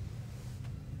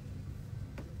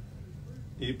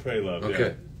 Eat, pray, love.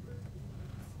 Okay.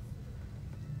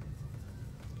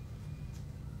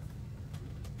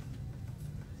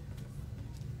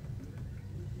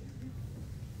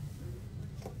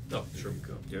 Oh, sure.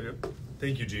 Go. Yep.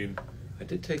 Thank you, Gene. I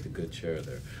did take the good chair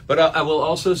there. But I will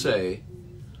also say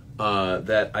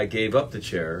that I gave up the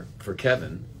chair for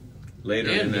Kevin later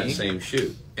in that same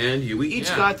shoot. And you. We each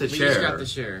got the chair. We each got the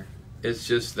chair. It's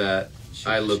just that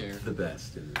I looked chair. the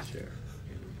best in the chair.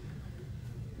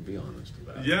 Be honest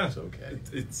about it. Yeah. It's okay.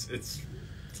 It's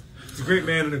a great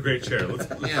man in a great chair.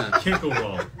 Can't go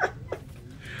wrong.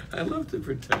 I love to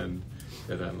pretend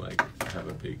that I'm like, have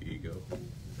a big ego.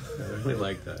 I really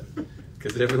like that.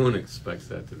 Because everyone expects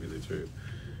that to be the truth.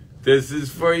 This is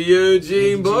for you,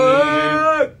 Gene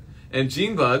Bug! And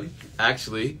Gene Bug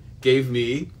actually gave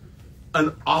me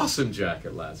an awesome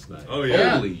jacket last night. Oh,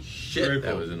 yeah. Holy shit, Very that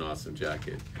cool. was an awesome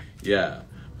jacket. Yeah.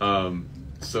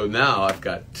 So now I've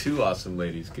got two awesome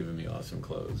ladies giving me awesome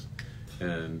clothes.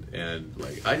 And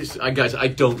like, guys, I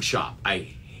don't shop. I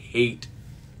hate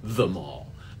them all.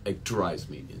 It drives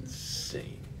me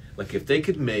insane. Like, if they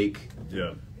could make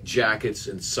jackets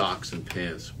and socks and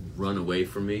pants run away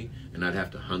from me, and I'd have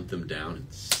to hunt them down and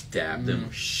stab them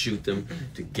or shoot them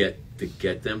to get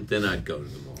them, then I'd go to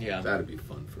the mall. Yeah. That'd be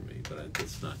fun for me, but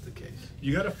that's not the case.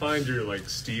 You got to find your like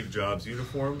Steve Jobs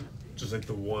uniform, just like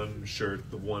the one shirt,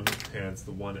 the one pants,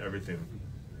 the one everything,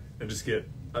 and just get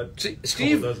a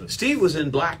couple dozen. Steve was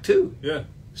in black too. Yeah.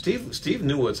 Steve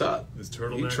knew what's up. His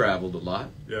turtleneck. He traveled a lot.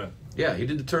 Yeah. Yeah, he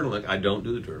did the turtleneck. I don't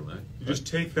do the turtleneck. You just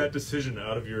take that decision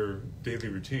out of your daily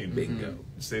routine. Bingo.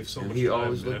 Save so And much he time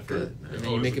always and looked effort. good. And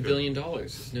then you make $1 billion.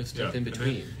 There's no stuff in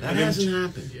between. That hasn't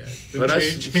happened yet. But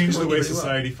change the way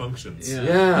society functions.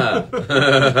 Yeah.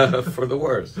 For the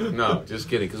worse. No, just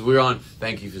kidding. Because we're on,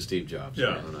 thank you for Steve Jobs.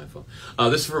 Yeah. On iPhone.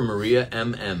 This is for Maria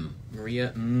MM.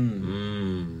 Maria,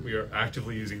 We are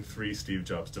actively using 3 Steve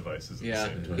Jobs devices at Yeah.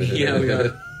 the same time. Yeah, we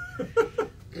are.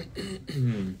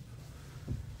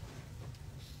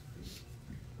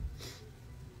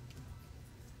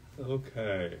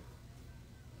 Okay.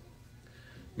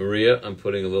 Maria, I'm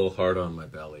putting a little heart on my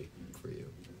belly for you.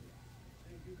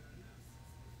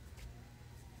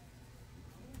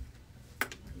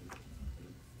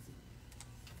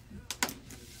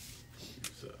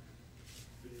 So.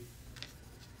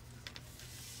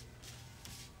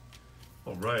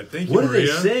 All right. Thank you, What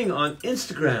Maria. are they saying on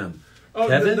Instagram? Oh,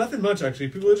 Kevin? nothing much actually.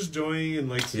 People are just joining and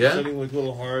like sending like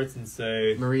little hearts and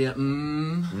say Maria,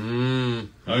 Oh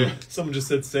yeah. Someone just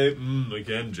said say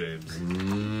again, James.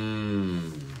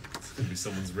 It's gonna be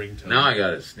someone's ringtone. Now I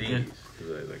gotta sneeze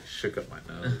because I like shook up my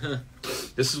nose.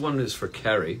 This is one that's for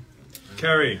Carrie.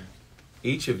 Carrie.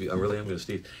 Each of you, I really am gonna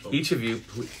sneeze. Each of you,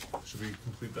 Should we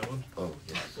complete that one? oh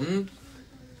yes.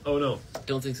 Oh no.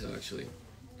 Don't think so, actually.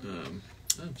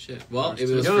 Oh shit. Well, it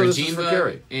No, was for this Gene is for Bug,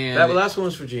 Carrie. and That last one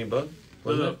was for Gene Bug.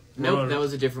 Wasn't it? Nope, that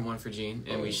was a different one for Gene,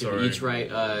 and we should sorry. each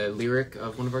write a lyric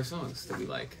of one of our songs that we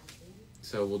like.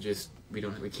 So we'll just we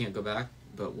can't go back,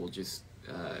 but we'll just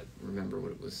remember what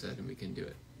it was said, and we can do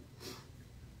it.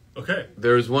 Okay.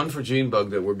 There's one for Gene Bug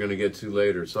that we're gonna get to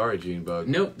later. Sorry, Gene Bug.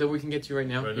 Nope, that we can get to right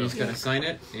now. Right You now. just gotta sign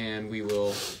it, and we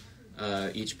will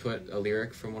each put a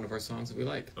lyric from one of our songs that we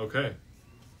like. Okay.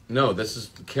 No, this is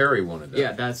Carrie wanted that.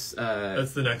 Yeah, that's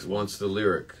the next one. Wants the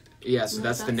lyric. yeah. So No,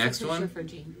 that's the next picture one. for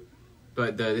Gene.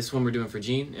 But this one we're doing for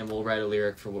Gene, and we'll write a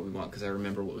lyric for what we want because I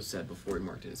remember what was said before we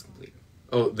marked it as complete.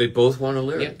 Oh, they both want a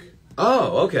lyric. Yep.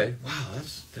 Oh, okay. Wow,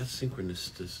 that's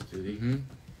synchronicity.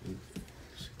 Mm-hmm.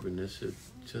 Synchronicity.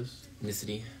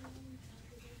 Nicity.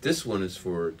 This one is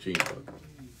for Gene Bug.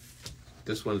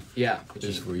 This one Yeah.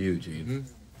 is for you, Gene. Mhm.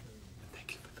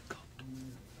 Thank you for the gold.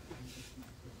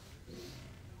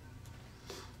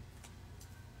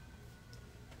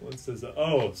 One says,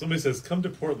 somebody says, come to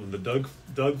Portland, the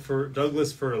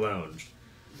Douglas Fir Lounge.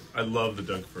 I love the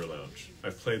Doug Fir Lounge.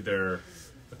 I've played there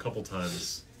a couple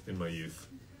times in my youth.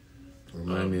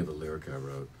 Remind me of a lyric I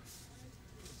wrote.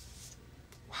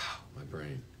 Wow, my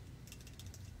brain.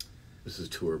 This is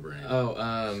tour brain.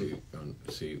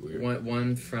 See, we're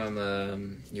one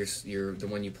from your the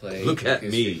one you play. Look at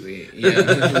me. acoustically. Yeah,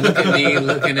 look at me,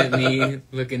 looking at me,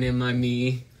 looking in my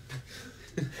me.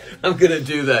 I'm gonna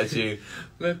do that, Gene.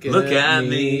 Look at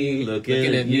me,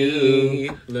 looking at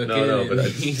you. Looking but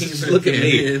at me, just look at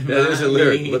me. in There's a my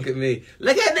lyric. me. Look at me.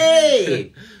 Look at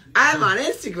me. I'm on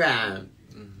Instagram.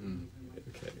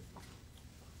 Okay.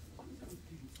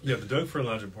 Yeah, the Doug Fir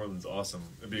Lounge in Portland's awesome.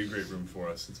 It'd be a great room for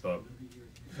us. It's about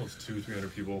almost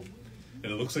 200-300 people,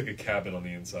 and it looks like a cabin on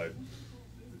the inside.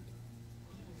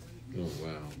 Oh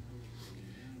wow.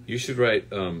 You should write.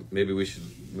 Maybe we should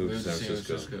move to San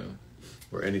Francisco.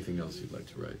 Or anything else you'd like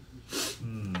to write.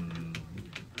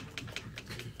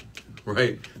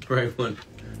 Write one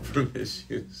from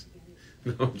issues.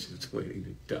 No, I'm just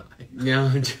waiting to die.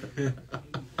 Yeah.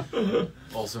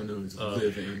 Also known as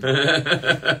living.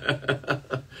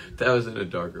 That was in a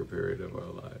darker period of our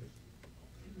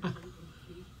life.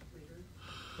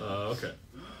 Okay.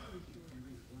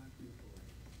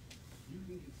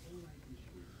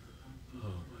 Oh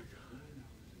my God.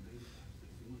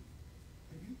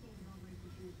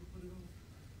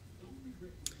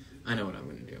 I know what I'm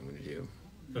going to do. I'm going to do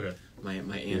Okay. my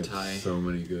So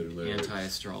many good lyrics.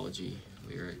 anti-astrology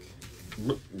lyric.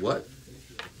 What?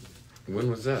 When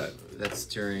was that? That's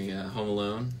during Home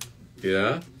Alone.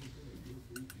 Yeah?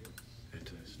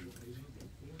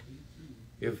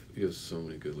 You have so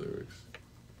many good lyrics.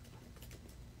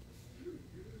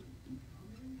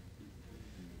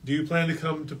 Do you plan to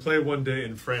come to play one day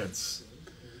in France?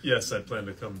 Yes, I plan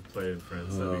to come play in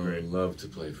France. That'd be great. I'd love to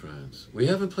play France. We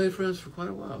haven't played France for quite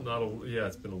a while. Yeah,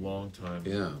 it's been a long time.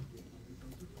 Yeah.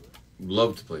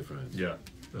 Love to play France. Yeah,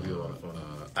 that'd be a lot of fun.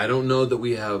 I don't know that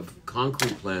we have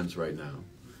concrete plans right now.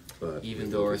 But Even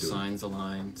though our signs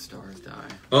align, stars die.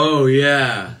 Oh,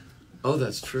 yeah. Oh,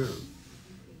 that's true.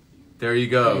 There you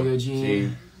go. There you go,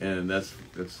 Gene. And that's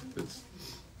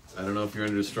I don't know if you're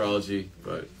into astrology,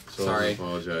 but Sorry. I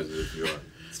apologize if you are.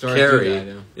 Stars Carrie, do die,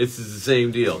 though. it's the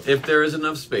same deal. If there is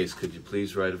enough space, could you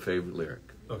please write a favorite lyric?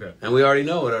 Okay. And we already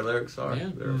know what our lyrics are.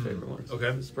 Yeah. They're our favorite ones. Okay.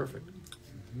 It's perfect.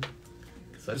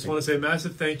 I just want to say a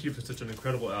massive thank you for such an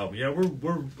incredible album. Yeah,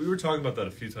 we were talking about that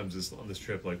a few times on this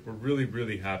trip. Like, we're really,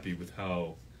 really happy with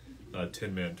how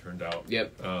Tin Man turned out.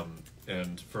 Yep.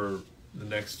 And for the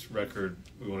next record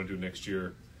we want to do next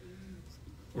year,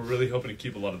 we're really hoping to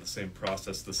keep a lot of the same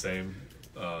process the same.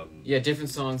 Yeah,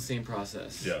 different songs, same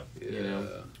process. Yeah. You know?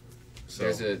 So,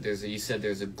 You said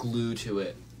there's a glue to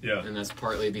it. Yeah. And that's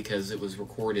partly because it was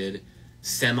recorded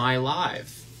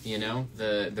semi-live. You know,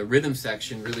 the rhythm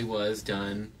section really was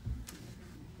done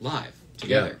live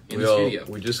together in the studio.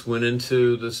 We just went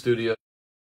into the studio.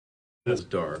 It's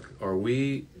dark.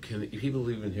 Can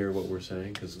people even hear what we're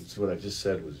saying? Because what I just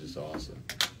said was just awesome.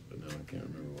 But now I can't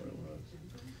remember what it was.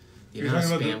 You know how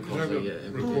spam calls I get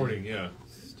every day? recording, yeah.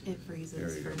 It freezes.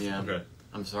 There you go. for- Yeah. Okay.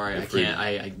 I'm sorry, It I freezes.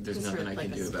 can't. There's Just nothing for, I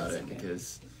can like, do a about it second.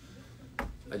 because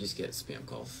I just get spam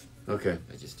calls. Okay.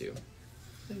 I just do.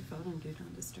 Put your phone on Do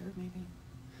Not Disturb, maybe.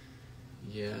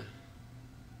 Yeah.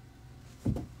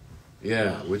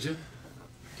 Yeah, would you?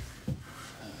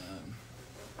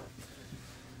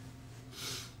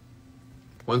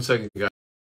 One second, guys.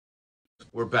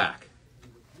 We're back.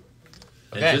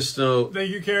 Okay. And just know,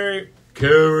 Thank you, Carrie.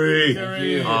 Carrie.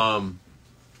 Carrie.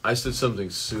 I said something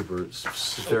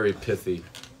very pithy.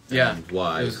 Yeah, And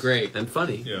wise. it was great. And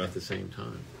funny Yeah. at the same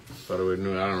time. But I don't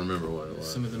remember what it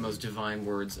was. Some of the most divine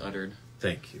words uttered.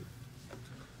 Thank you.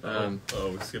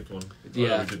 We skipped one.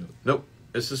 Yeah. We didn't. Nope.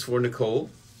 This is for Nicole.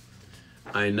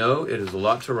 I know it is a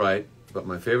lot to write, but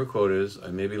my favorite quote is, I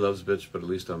may be love's bitch, but at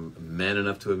least I'm man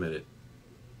enough to admit it.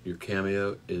 Your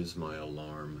cameo is my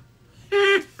alarm.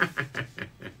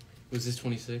 Was this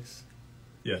 26?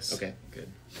 Yes. Okay, good.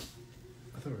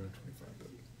 I thought we were on 25, but...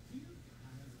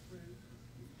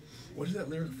 What is that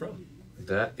lyric from?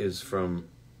 That is from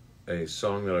a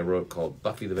song that I wrote called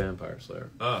Buffy the Vampire Slayer.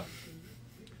 Ah.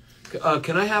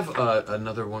 Can I have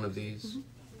another one of these?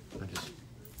 I just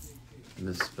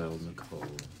misspelled Nicole.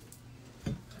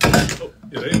 Oh,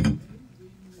 yeah, they...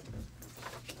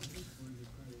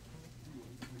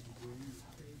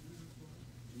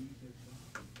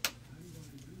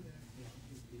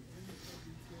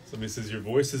 Somebody says, your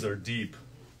voices are deep.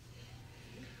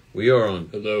 We are on.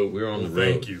 Hello. We are on Well, the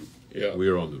road. thank you. Yeah. We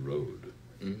are on the road.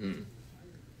 Mm-hmm.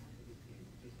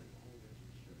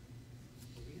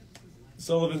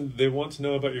 Sullivan, they want to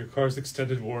know about your car's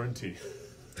extended warranty.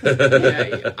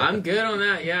 Yeah, I'm good on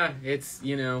that. Yeah, it's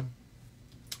my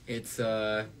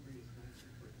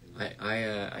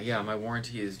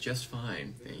warranty is just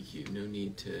fine. Thank you. No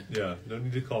need to Yeah, no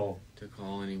need to call.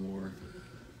 call anymore.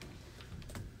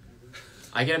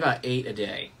 I get about 8 a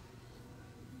day.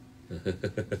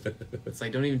 It's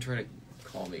like, don't even try to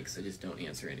call me because I just don't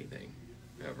answer anything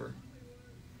ever.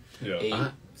 Yeah. 8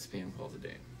 spam calls a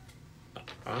day.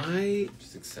 I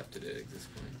Just accepted it at this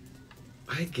point.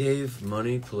 I gave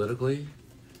money politically,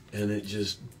 and it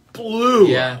just blew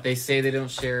Yeah, up. they say they don't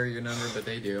share your number, but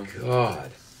they do. God.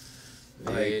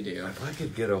 They do. If I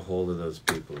could get a hold of those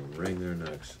people and wring their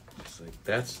necks, it's like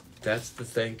that's the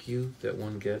thank you that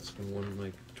one gets when one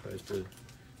like tries to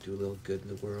do a little good in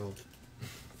the world.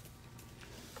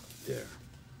 There.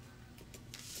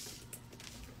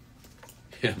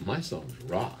 Yeah, my songs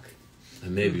rock. I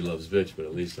maybe loves bitch, but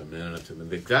at least I'm man enough to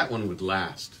admit that one would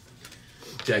last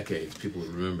decades. People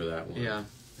would remember that one. Yeah.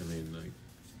 I mean, like,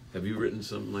 have you written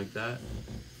something like that?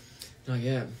 Not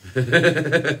yet. I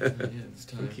It's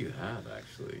time. think you have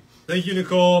actually. Thank you,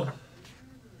 Nicole.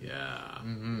 Yeah.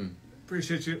 Mm-hmm.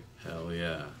 Appreciate you. Hell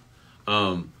yeah.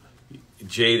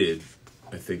 Jaded,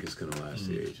 I think, is going to last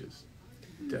the ages.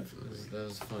 Definitely. That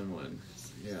was a fun one.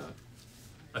 Yeah.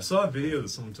 I saw a video that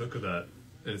someone took of that,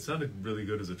 and it sounded really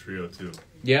good as a trio too.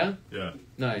 Yeah? Yeah.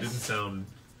 Nice. It didn't sound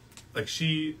like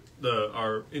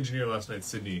our engineer last night,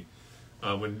 Sydney,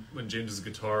 when James's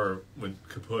guitar went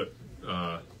kaput,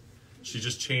 she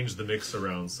just changed the mix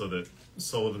around so that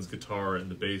Sullivan's guitar and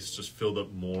the bass just filled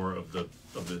up more of the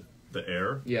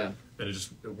air. Yeah. And it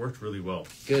worked really well.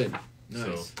 Good. Nice.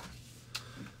 So,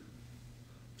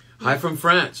 Hi from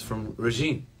France, from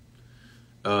Regine.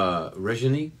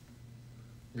 Regine.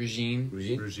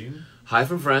 Regine? Hi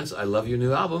from France. I love your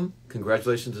new album.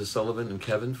 Congratulations to Sullivan and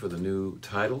Kevin for the new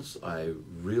titles. I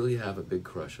really have a big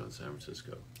crush on San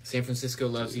Francisco. San Francisco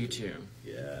loves you too.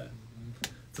 Yeah.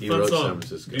 It's a He fun wrote song. San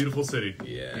Francisco. Beautiful city.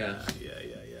 Yeah.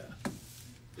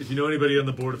 If you know anybody on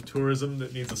the board of tourism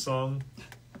that needs a song,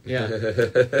 Yeah.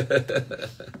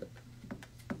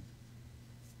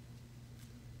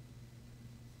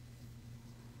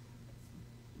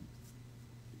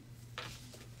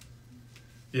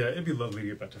 yeah, it'd be lovely to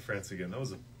get back to France again.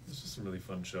 This was some really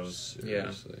fun shows.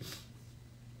 Seriously.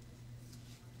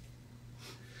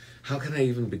 How can I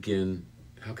even begin?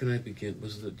 How can I begin?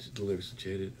 Was the lyrics of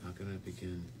Jaded? How can I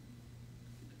begin?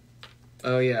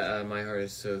 Oh yeah, my heart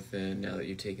is so thin now that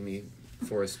you've taken me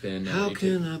for a spin. How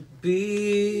can I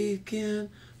begin?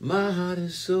 My heart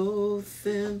is so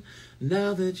thin.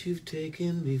 Now that you've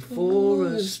taken me for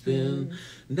a spin.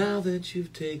 Now that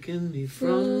you've taken me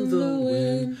from the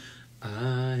wind.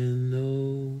 I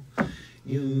know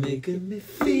you're making me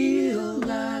feel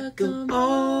like I'm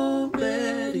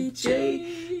already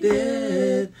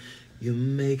jaded. You're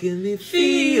making me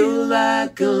feel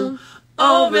like I'm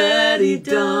already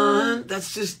done.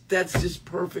 That's just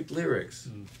perfect lyrics.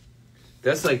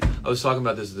 That's like, I was talking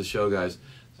about this at the show, guys.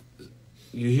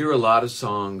 You hear a lot of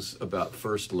songs about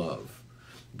first love,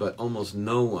 but almost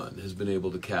no one has been able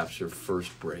to capture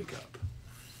first breakup.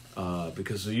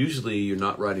 Because usually you're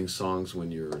not writing songs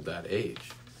when you're that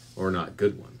age, or not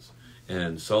good ones.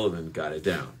 And Sullivan got it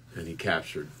down, and he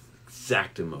captured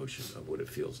exact emotion of what it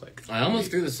feels like. I almost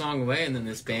threw the song away, and then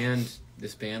this band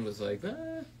was like,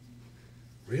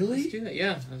 Really? let's do that.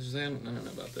 Yeah, I was just saying, I don't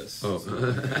know about this. Oh,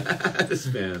 this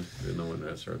band. No one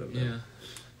has heard of that. Yeah.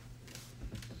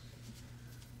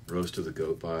 Roast to the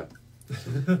Goat Pot.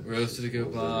 Rose to the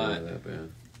Goat Pot. That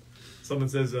band. Someone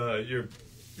says your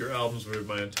albums were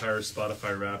my entire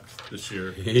Spotify Wrapped this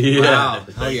year. Yeah. Wow.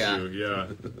 Oh Thank yeah. you. Yeah.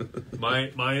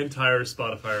 My entire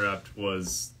Spotify Wrapped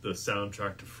was the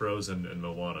soundtrack to Frozen and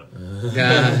Moana.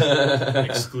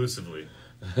 Exclusively.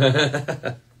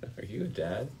 Are you a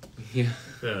dad? Yeah.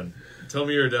 Man, tell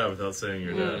me you're a dad without saying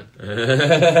you're a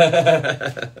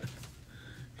dad.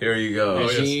 Here you go. Oh,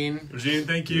 Regine. yes. Regine,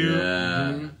 thank you.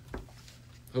 Yeah. Mhm.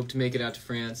 Hope to make it out to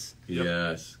France. Yep.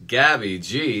 Yes. Gabby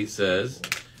G says,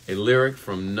 a lyric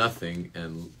from Nothing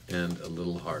and a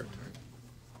little heart.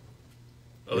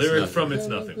 A lyric Nothing. from It's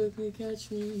Nothing.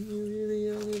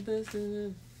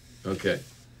 Okay.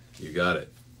 You got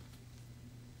it.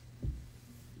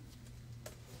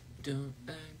 Don't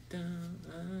act down.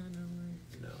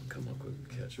 No, come on, quick,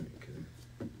 catch me, kid.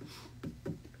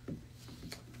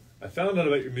 I found out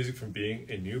about your music from being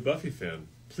a new Buffy fan.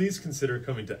 Please consider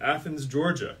coming to Athens,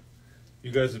 Georgia.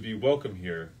 You guys would be welcome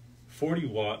here. 40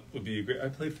 watt would be a great... I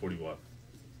played 40 watt.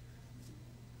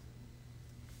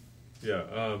 Yeah,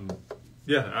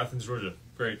 Athens, Georgia.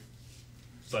 Great.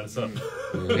 Sign us up.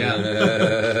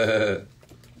 Yeah.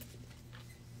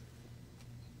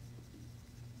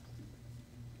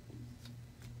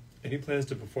 Any plans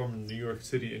to perform in New York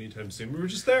City anytime soon? We were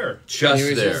just there. Just You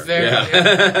were there. just there,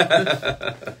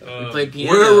 Yeah. We played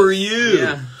piano. Where were you?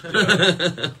 Yeah.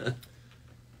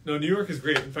 No, New York is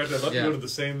great. In fact, I'd love to Yeah. go to the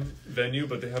same venue,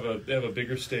 but they have a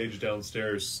bigger stage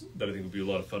downstairs that I think would be a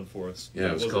lot of fun for us. Yeah,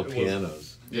 it was called it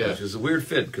Pianos. Yeah. Which is a weird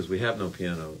fit because we have no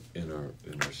piano in our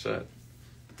set.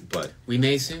 But We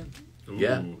may soon. Ooh.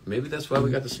 yeah, maybe that's why we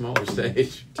got the smaller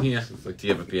stage. Yeah. It's like, do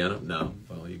you have a piano? No.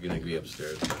 Well, you're gonna be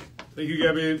upstairs. Thank you,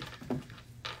 Gabby.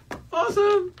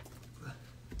 Awesome.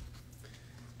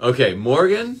 Okay,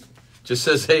 Morgan just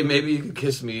says, "Hey, maybe you could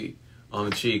kiss me on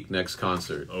the cheek next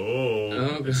concert." Oh,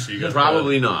 Oh, she got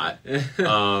Probably not,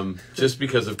 just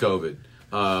because of COVID.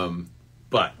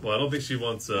 But Well, I don't think she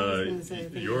wants gonna say, I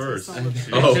think yours. it's a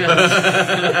She- oh,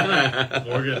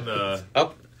 Morgan.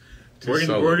 up. to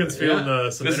Sullivan. Morgan's feeling Yeah.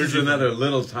 some This energy. is another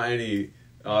little tiny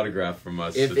autograph from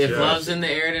us. If to love's in the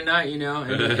air tonight,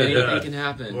 anything Yeah. can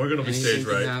happen. Morgan will be Anything stage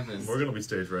can right. happen. Morgan will be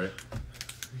stage right.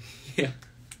 Yeah.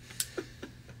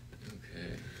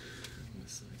 Okay.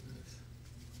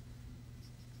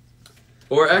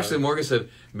 Or actually, Morgan said,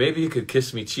 Maybe you could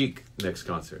kiss me cheek next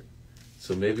concert.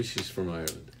 So maybe she's from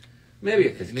Ireland. Maybe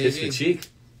you could kiss me cheek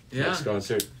next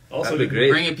concert. Also, that'd be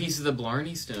great. Bring a piece of the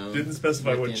Blarney Stone. Didn't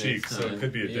specify what cheek, so it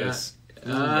could be a diss.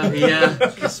 Yeah.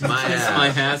 Kiss my ass. Kiss my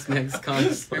ass next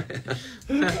concert.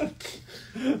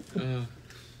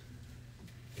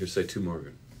 Here, say to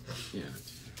Morgan. Yeah.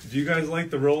 Do you guys like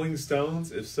the Rolling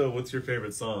Stones? If so, what's your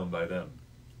favorite song by them?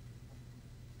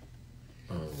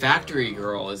 Factory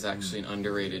Girl is actually an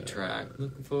underrated track.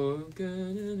 Looking for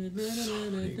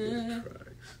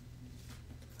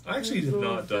I actually have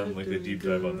not done like a deep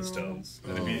dive on the Stones.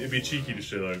 And it'd be cheeky to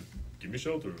say like, "Give me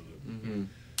shelter," Mm-hmm.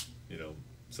 you know.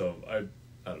 So I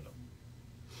don't know.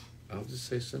 I'll just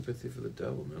say Sympathy for the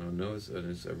Devil, man. I know it's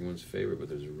everyone's favorite, but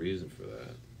there's a reason for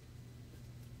that.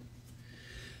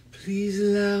 Please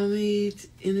allow me to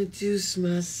introduce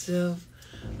myself.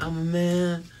 I'm a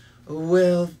man of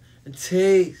wealth and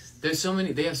taste. There's so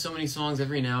many. They have so many songs.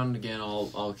 Every now and again,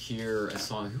 I'll hear a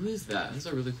song. Who is that? That's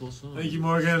a really cool song. Thank you,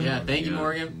 Morgan. Yeah, thank you,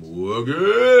 Morgan.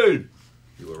 Morgan,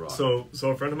 you were rock. So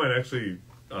a friend of mine actually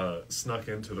snuck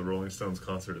into the Rolling Stones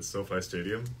concert at SoFi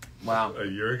Stadium. Wow. A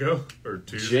year ago or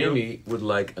 2 years ago. Jamie would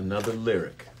like another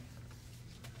lyric,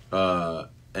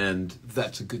 and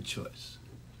that's a good choice.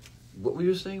 What were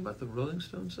you saying about the Rolling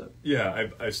Stones stuff? Yeah,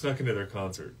 I snuck into their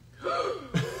concert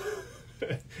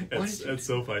at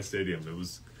SoFi Stadium.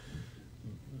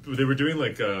 They were doing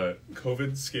like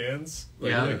COVID scans,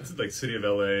 like City of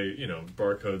LA,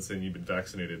 barcode saying you've been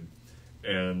vaccinated,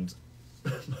 and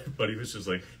my buddy was just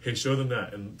like, "Hey, show them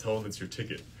that and tell them it's your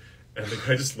ticket," and the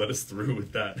guy just let us through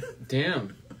with that.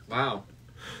 Damn! Wow.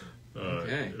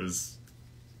 Okay.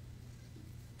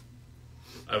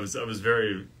 I was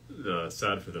very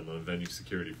sad for them on venue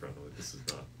security front. Like, this is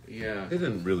not. Yeah. They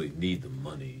didn't really need the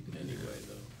money anyway,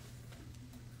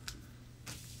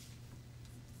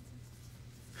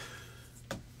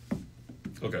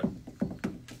 though. Okay.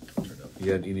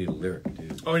 You need a lyric,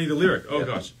 dude. Oh, I need a lyric. Oh, yeah.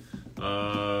 Gosh.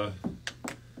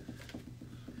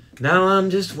 Now I'm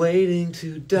just waiting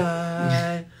to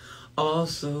die,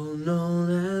 also known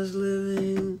as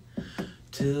living,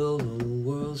 till the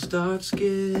world starts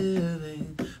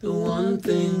giving the one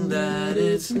thing that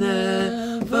it's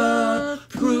never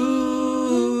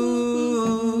proved,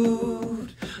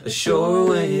 a sure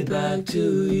way back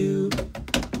to you.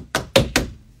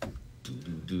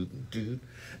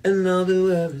 And I'll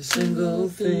do every single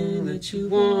thing that you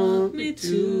want me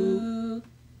to.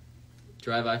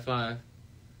 Drive I-5.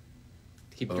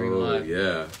 Keep the dream alive.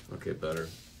 Yeah. Okay, better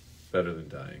than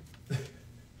dying.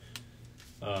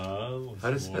 How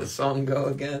does that song go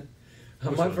again?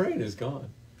 My brain is gone.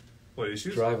 What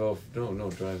issues? Drive off. No,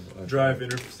 drive. Drive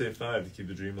Interstate 5 to keep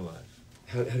the dream alive.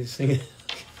 How do you sing it?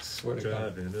 I swear to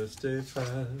Drive God. Interstate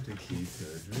 5 to keep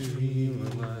the dream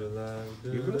alive.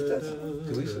 You wrote that song?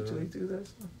 Do we do that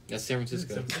song? That's San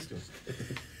Francisco. San Francisco.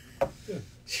 Yeah.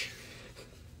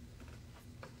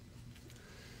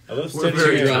 I love We're Steady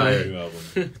very Hands, tired. new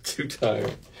album. Too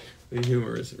tired. The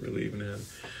humor isn't really even happening.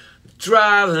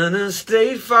 Driving a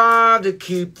state 5 to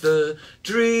keep the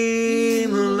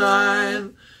dream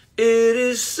alive. It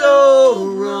is so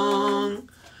wrong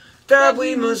that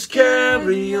we must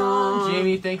carry on.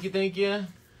 Jamie, thank you.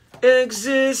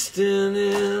 Existing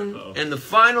in. And the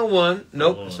final one.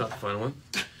 Nope, it's not the final one.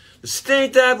 The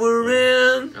state that we're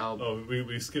in. Oh,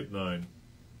 we skipped 9.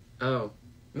 Oh.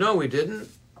 No, we didn't.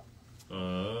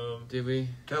 Did we?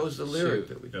 That was the lyric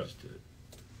that we just did.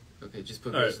 Okay, just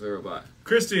put Ghost of the Robot.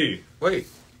 Christy! Wait,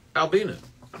 Albina.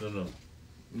 No.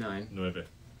 9. 9.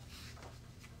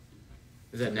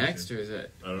 Is that next or is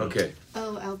that? I don't know. Okay.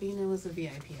 Oh, Albina was a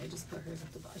VIP. I just put hers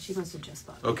at the bottom. She must have just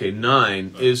bought it. Okay,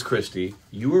 9 is Christy.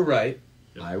 You were right.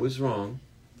 Yep. I was wrong.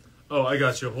 Oh, I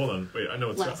got you. Hold on. Wait, I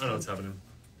know what's happening.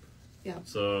 Yeah.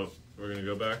 So we're gonna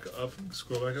go back up.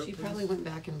 Scroll back up. She probably went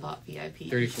back and bought VIP.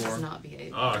 34. She's not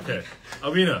VIP. Ah, okay.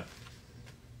 Albina.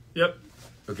 Yep.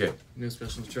 Okay. No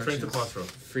special instructions. Frank Quattro.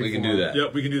 We can do that.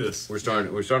 Yep, we can do this. We're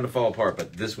starting to fall apart,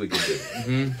 but this we can do.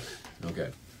 Mm-hmm.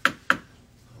 Okay.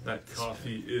 That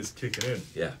coffee is kicking in.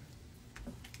 Yeah.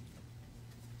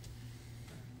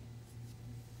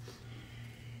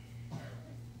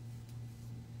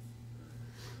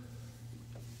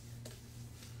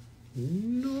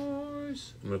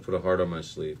 Nice. I'm gonna put a heart on my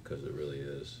sleeve because it really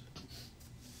is.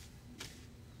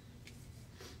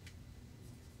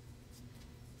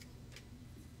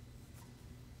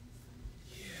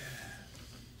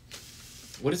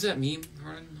 What does that mean,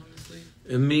 Harlan, honestly?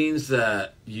 It means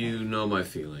that you know my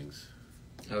feelings.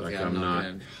 Okay, like I'm not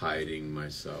hiding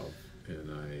myself,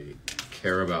 and I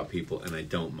care about people, and I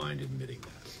don't mind admitting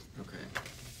that. Okay.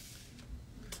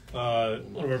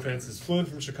 One of our fans flew in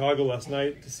from Chicago last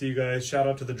night to see you guys. Shout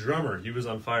out to the drummer. He was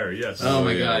on fire. Yes. Oh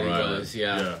my yeah, God, Ryland. he was.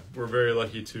 Yeah. We're very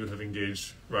lucky to have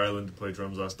engaged Ryland to play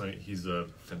drums last night. He's a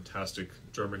fantastic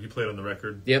drummer. He played on the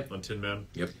record. Yep. On Tin Man.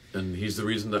 Yep. And he's the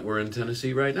reason that we're in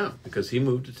Tennessee right now, because he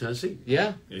moved to Tennessee.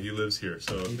 Yeah. Yeah, he lives here.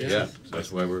 So Yeah,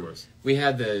 that's why we're... We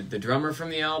had the drummer from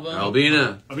the album.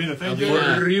 Albina. Albina, thank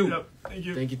Albina. you. For you. Yep,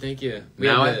 thank you. Thank you. We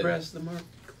Now had I press the mark.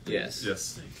 Yes.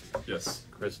 Yes. Yes.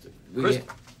 Kristen. We,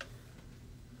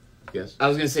 Yes. I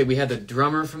was gonna say we had the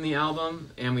drummer from the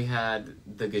album, and we had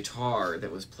the guitar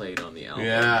that was played on the album.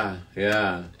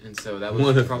 Yeah. And so that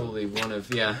was probably one of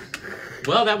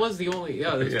Well, that was the only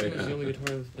that was pretty much the only guitar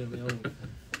that was played on the album.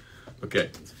 Okay.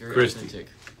 It's very Christy. authentic.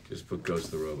 Just put Ghost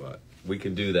the Robot. We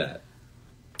can do that.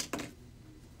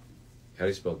 How do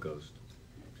you spell Ghost?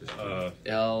 Just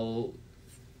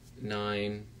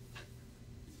L9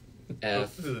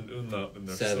 F There's an umlaut in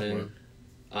there 7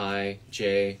 I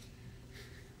J.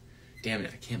 Damn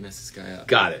it! I can't mess this guy up.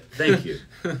 Got it. Thank you.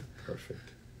 Perfect.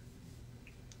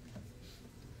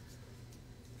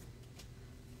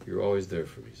 You're always there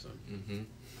for me, son. Mm-hmm.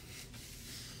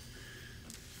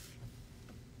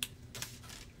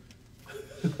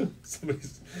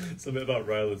 Somebody about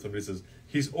Ryland. Somebody says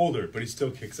he's older, but he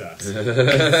still kicks ass.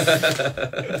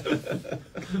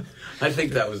 I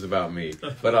think that was about me,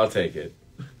 but I'll take it.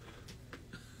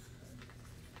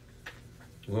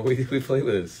 Well, we played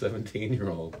with a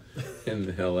 17-year-old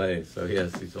in L.A., so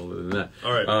yes, he's older than that.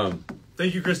 All right.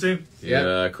 Thank you, Christine.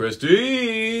 Yeah,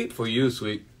 Christy, for you,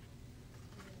 sweet.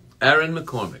 Aaron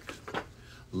McCormick.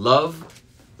 Love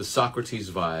the Socrates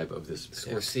vibe of this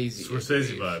pick.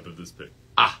 Scorsese vibe of this pick.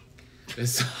 The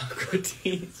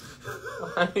Socrates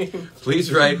vibe.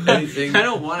 Please write anything I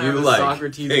don't want to you have a like.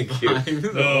 Socrates Thank vibe. you.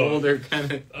 The No. older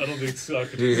kind of I don't think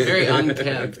Socrates. very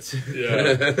unkept.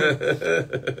 Yeah.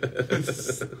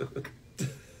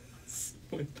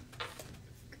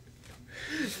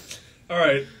 All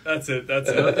right, that's it. The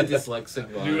dyslexic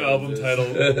vibe. New album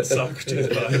title: Socrates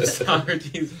Vibes.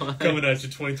 Socrates vibe. Coming at you,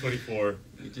 2024.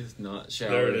 You just not shower.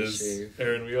 There it and is, shave.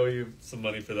 Aaron. We owe you some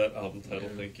money for that album title.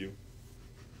 Yeah. Thank you.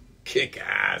 Kick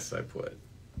ass, I put.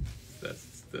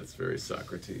 That's very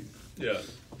Socrates. Yeah.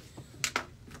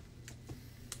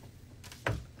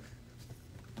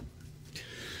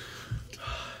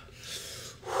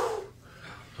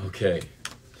 Okay.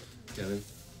 Kevin.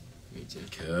 Me too.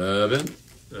 Kevin.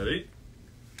 Ready?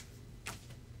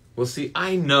 Well, see,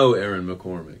 I know Aaron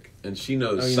McCormick, and she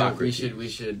knows We Socrates.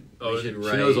 should She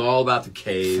write knows all about the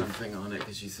cave. something on it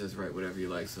because she says write whatever you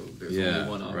like. So there's Yeah, only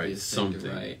one write obvious thing to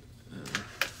something. write.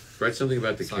 Write something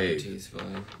about the cave. Socrates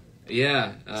vibe.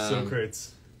 Yeah.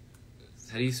 Socrates.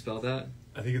 How do you spell that?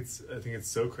 I think it's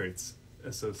Socrates.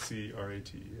 Socrates.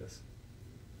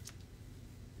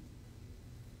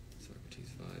 Socrates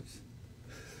vibes.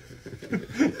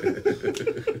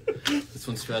 This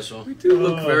one's special. We do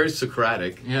look very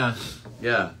Socratic. Yeah.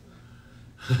 Yeah.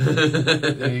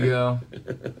 There you go.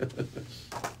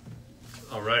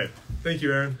 All right. Thank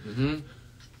you, Aaron. Mm-hmm.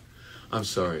 I'm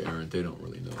sorry, Aaron. They don't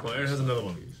really know. Well, Aaron has another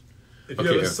one. If you Okay,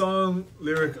 have a Aaron. song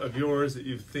lyric of yours that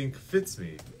you think fits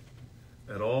me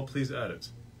at all, please add it.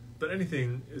 But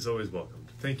anything is always welcomed.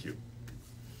 Thank you.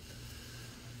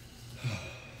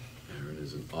 Aaron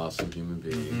is an awesome human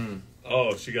being. Mm-hmm.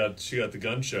 Oh, she got the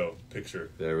gun show picture.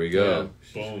 There we go. Yeah.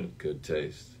 She's Boom. got good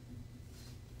taste.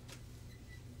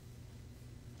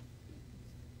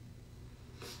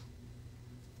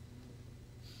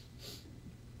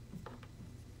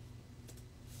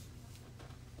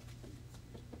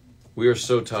 We are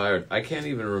so tired. I can't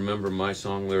even remember my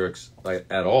song lyrics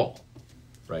at all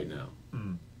right now.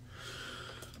 Mm.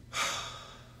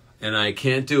 And I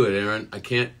can't do it, Aaron. I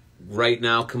can't right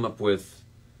now come up with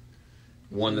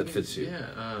one that fits you.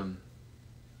 Yeah.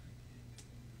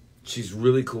 She's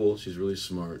really cool. She's really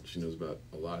smart. She knows about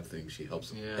a lot of things. She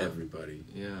helps Yeah. everybody.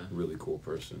 Yeah. Really cool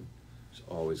person. She's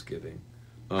always giving.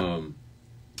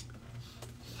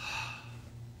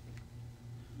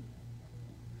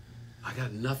 I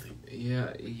got nothing.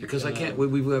 Yeah. Because I can't.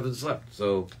 We haven't slept.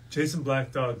 So Chasing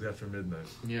black dogs after midnight.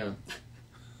 Yeah.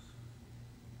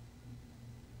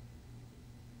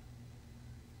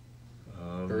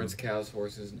 Birds, cows,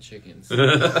 horses, and chickens. Done.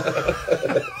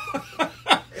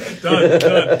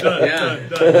 Yeah. Done.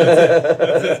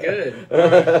 That's good.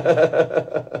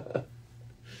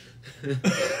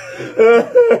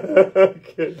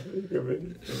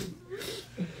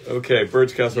 okay,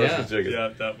 birds, cows, horses, Yeah. chickens. Yeah,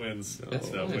 that wins. That's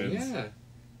that fun. wins. Yeah.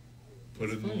 Put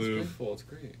it in the It's loop. playful. It's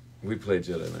great. We played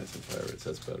Jedi Knights and Pirates.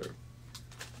 That's better.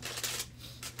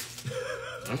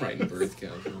 I'm writing birds,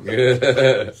 cows.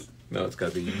 horses. No, it's got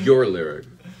to be your lyric.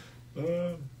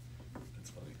 That's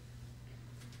funny.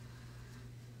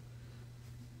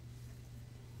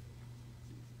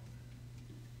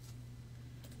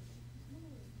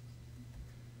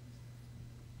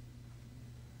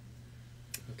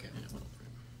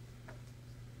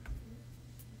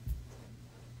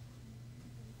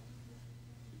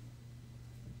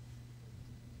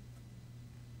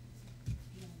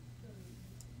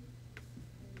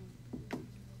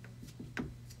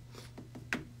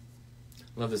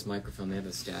 love this microphone. They have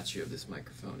a statue of this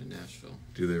microphone in Nashville.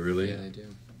 Do they really? Yeah, they do.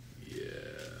 Yeah.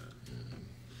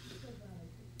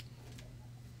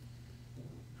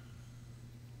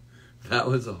 That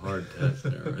was a hard test,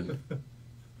 Aaron.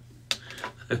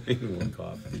 I think one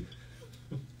coffee.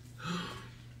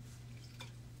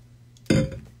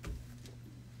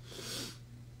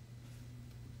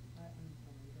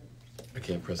 I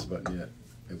can't press the button yet.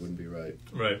 It wouldn't be right.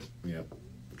 Right. Yep.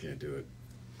 Can't do it.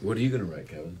 What are you going to write,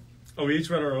 Kevin? Oh, we each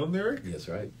write our own lyric? Yes,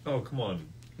 right. Oh, come on.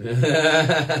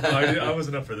 I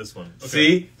wasn't up for this one. Okay.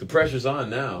 See? The pressure's on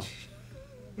now.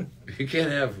 You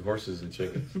can't have horses and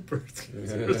chickens.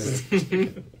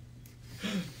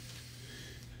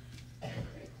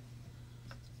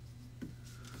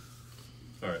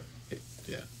 All right.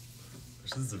 Yeah.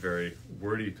 This is a very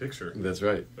wordy picture. That's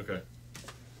right. Okay.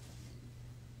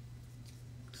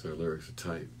 So our lyrics are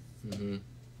tight. Mm-hmm.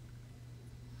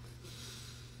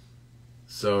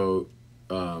 So,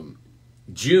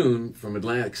 June from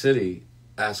Atlantic City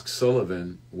asks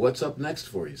Sullivan, what's up next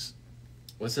for you?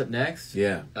 What's up next?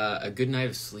 Yeah. A good night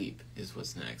of sleep is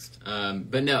what's next.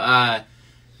 But no,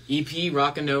 EP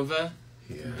Rockanova.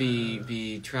 Yeah.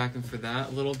 Be tracking for that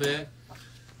a little bit.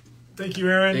 Thank you,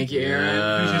 Aaron. Thank you,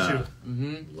 Aaron. Appreciate you.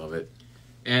 Mm-hmm. Love it.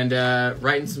 And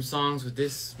writing some songs with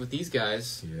these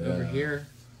guys over here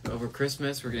over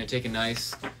Christmas. We're gonna take a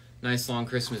nice long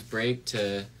Christmas break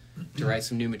to write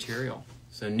some new material.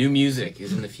 So new music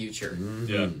is in the future. Mm-hmm.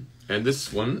 Yeah. And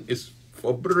this one is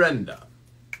for Brenda.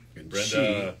 And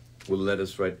Brenda. she will let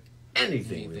us write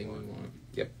anything we want.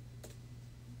 Yep.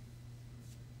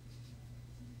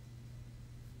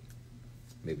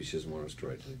 Maybe she doesn't want us to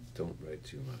write. Don't write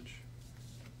too much.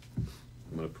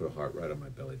 I'm going to put a heart right on my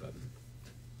belly button.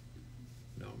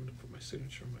 No, I'm going to put my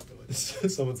signature on my belly button.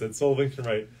 Someone said Sullivan can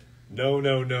write no.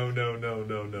 Yeah.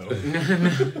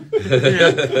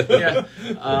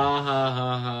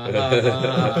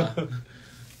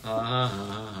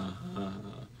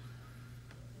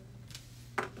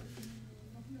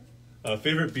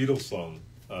 Favorite Beatles song?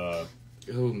 Oh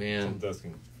man. Someone's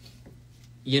asking.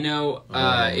 You know,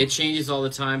 it changes all the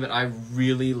time, but I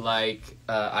really like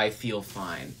I Feel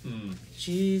Fine. Mm.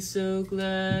 She's so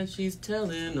glad she's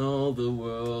telling all the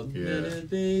world that a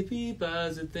baby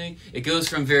buys a thing. It goes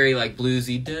from very like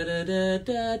bluesy da da da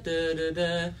da da da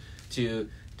da to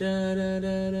da da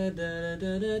da da da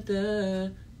da da da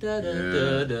da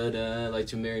da da da, like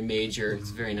to very major. It's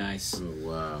very nice. Oh,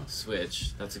 wow.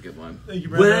 Switch. That's a good one. Thank you,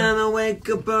 When Brenda. I wake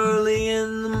up early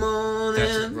in the morning,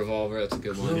 That's Revolver. That's a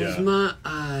good one. close Yeah. my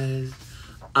eyes,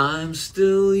 I'm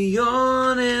still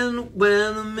yawning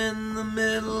when I'm in the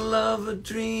middle of a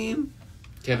dream.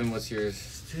 Kevin, what's yours?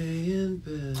 Stay in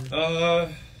bed,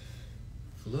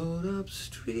 float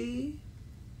upstream.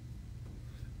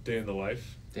 Day in the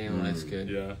Life. Damn, that's good.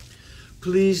 Yeah.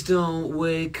 Please don't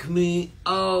wake me,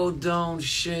 oh don't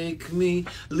shake me,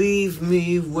 leave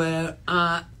me where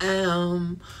I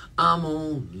am, I'm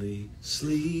only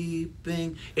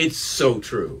sleeping. It's so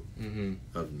true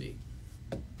Mm-hmm. of me.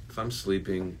 If I'm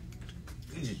sleeping,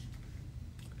 This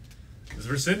is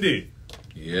for Cindy.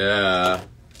 yeah,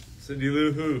 Cindy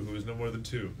Lou who is no more than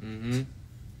 2. Mm-hmm.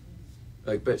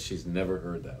 I bet she's never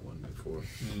heard that one before.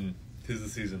 Mm. 'Tis the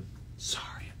season.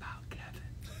 Sorry about Kevin.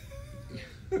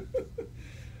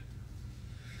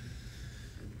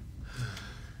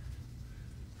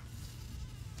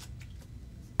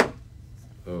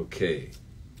 Okay,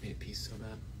 Made a piece so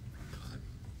bad.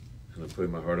 and I'm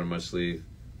putting my heart on my sleeve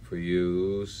for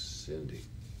you, Cindy.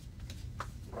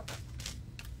 There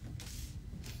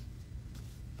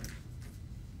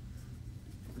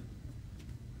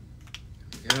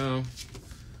we go.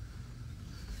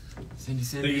 Cindy.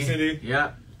 Thank you, Cindy.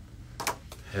 Yeah.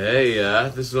 Hey,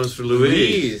 this one's for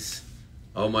Louise.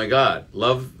 Oh my God,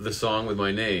 love the song with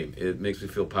my name. It makes me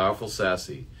feel powerful,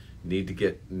 sassy. Need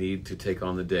to take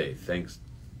on the day. Thanks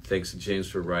to James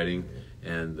for writing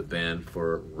and the band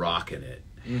for rocking it.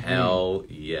 Mm-hmm. Hell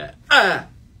yeah. Ah!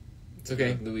 It's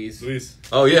okay, Louise. Louise.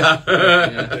 Oh yeah.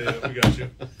 Yeah, we got you.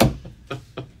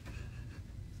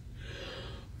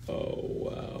 Oh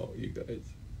wow, you guys.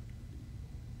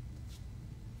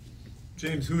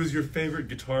 James, who is your favorite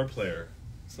guitar player?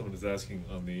 Someone is asking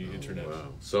on the internet. Wow.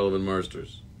 Sullivan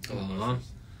Marsters. Uh-huh.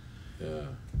 Yeah.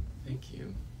 Thank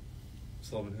you.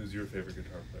 Sullivan, who's your favorite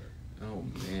guitar player? Oh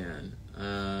man.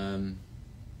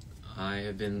 I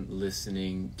have been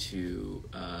listening to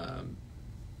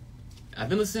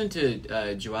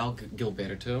Joao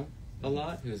Gilberto a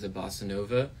lot, who's a bossa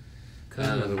nova. Kind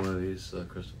of another one of these,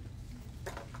 Crystal.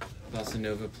 bossa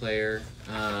nova player.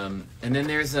 And then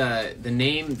there's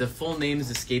the full name is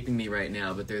escaping me right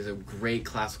now, but there's a great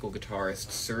classical guitarist,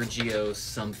 Sergio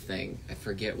something. I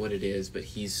forget what it is, but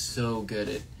he's so good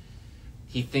at.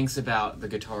 He thinks about the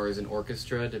guitar as an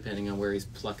orchestra, depending on where he's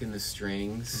plucking the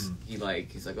strings. He's like,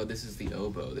 oh, this is the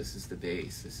oboe, this is the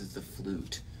bass, this is the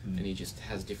flute, and he just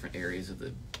has different areas of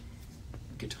the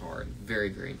guitar. Very,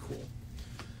 very cool.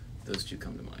 Those two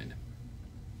come to mind.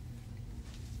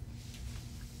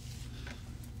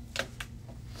 I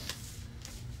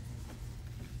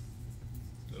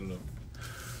don't know.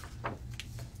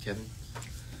 Kevin?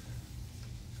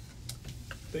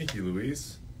 Thank you,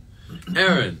 Louise.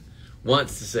 Aaron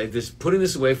wants to say, putting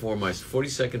this away for my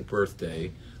 42nd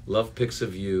birthday. Love pics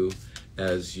of you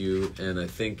as you, and I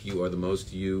think you are the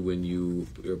most you when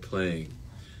you're playing.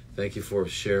 Thank you for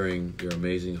sharing your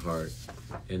amazing heart.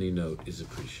 Any note is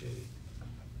appreciated.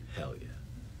 Hell yeah.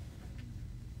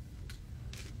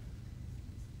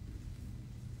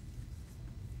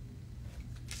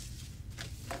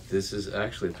 This is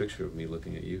actually a picture of me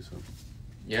looking at you, so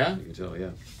Yeah? you can tell,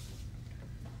 yeah.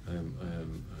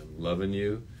 I'm loving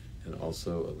you, and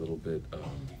also a little bit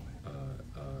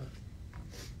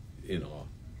in awe.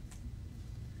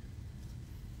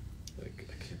 Like,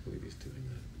 I can't believe he's doing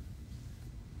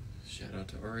that. Shout out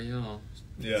to Ariel.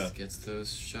 Yeah. Gets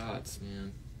those shots,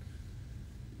 man.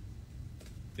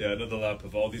 Yeah, another lap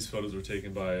of all these photos were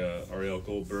taken by Ariel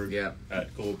Goldberg. Yeah.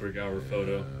 At Goldberg Hour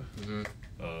Photo.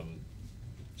 Mm-hmm.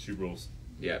 She rules.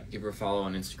 Yeah, give her a follow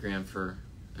on Instagram for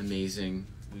amazing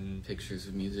pictures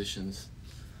of musicians,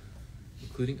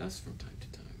 including us from time to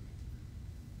time.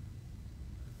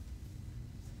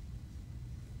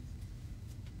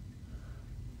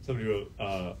 Somebody wrote,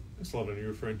 Sullivan, are you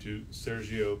referring to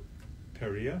Sergio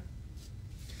Perea?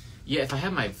 Yeah, if I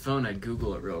had my phone, I'd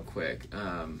Google it real quick.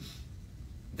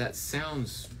 That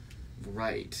sounds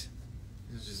right.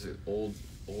 This is just an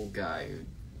old guy who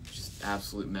just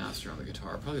absolute master on the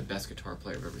guitar. Probably the best guitar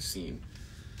player I've ever seen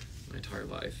in my entire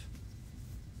life.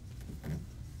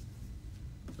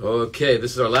 Okay,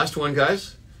 this is our last one,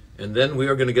 guys. And then we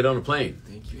are going to get on a plane.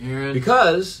 Thank you, Aaron.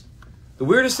 Because the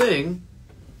weirdest thing...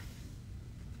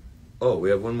 Oh,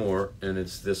 we have one more, and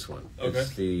it's this one.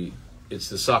 Okay. It's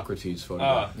the Socrates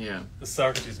photograph. Yeah. The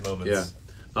Socrates moments.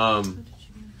 Yeah.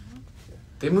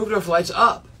 They moved our flights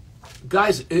up.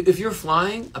 Guys, if you're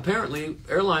flying, apparently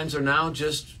airlines are now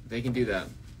just... They can do that.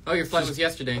 Oh, your flight was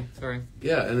yesterday. Sorry.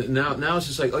 Yeah, and now it's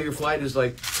just like, oh, your flight is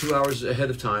like 2 hours ahead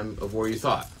of time of where you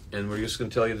thought. And we're just going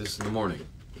to tell you this in the morning.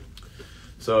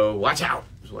 So watch out,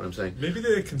 is what I'm saying. Maybe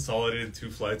they consolidated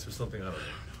 2 flights or something. I don't know.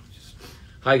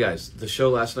 Hi, guys. The show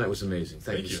last night was amazing.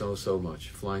 Thank you so much.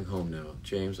 Flying home now.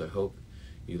 James, I hope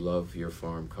you love your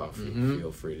farm coffee.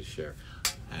 Feel free to share.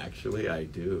 Actually, I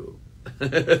do.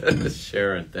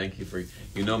 Sharon, thank you for...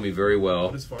 You know me very well.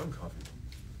 What is farm coffee?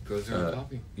 Grows their own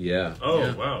coffee. Yeah. Oh,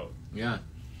 Yeah. wow. Yeah.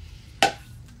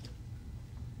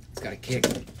 It's got a kick.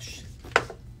 Thanks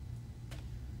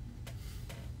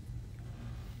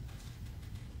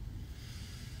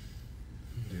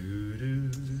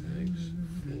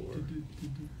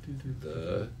for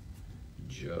the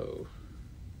Joe.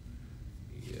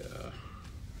 Yeah.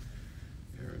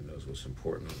 Aaron knows what's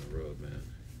important on the road, man.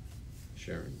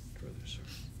 Sharon, brother, sir.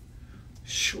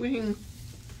 Swing.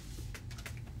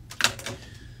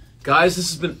 Guys, this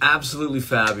has been absolutely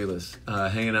fabulous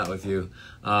hanging out with you.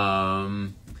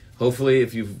 Hopefully,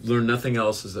 if you've learned nothing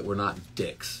else, is that we're not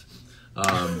dicks.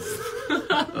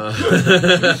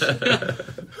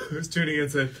 Who's tuning in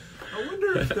said, I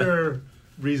wonder if they're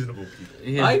reasonable people.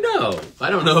 Yeah. I know. I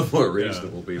don't know if we're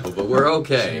reasonable people, but we're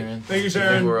okay. Sharon. Thank you, I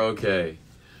Sharon. think we're okay.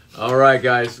 All right,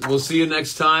 guys. We'll see you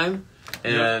next time.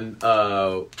 And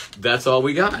that's all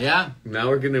we got. Yeah. Now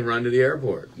we're going to run to the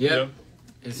airport. Yep.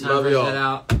 It's time Love for us to y'all. head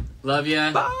out. Love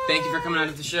ya. Bye. Thank you for coming out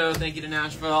to the show. Thank you to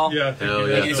Nashville. Yeah, thank Hell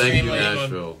you. yeah. Thank you, Thank you, Streamily.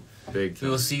 Nashville. Big time.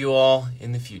 We will see you all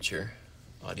in the future.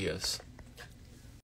 Adios.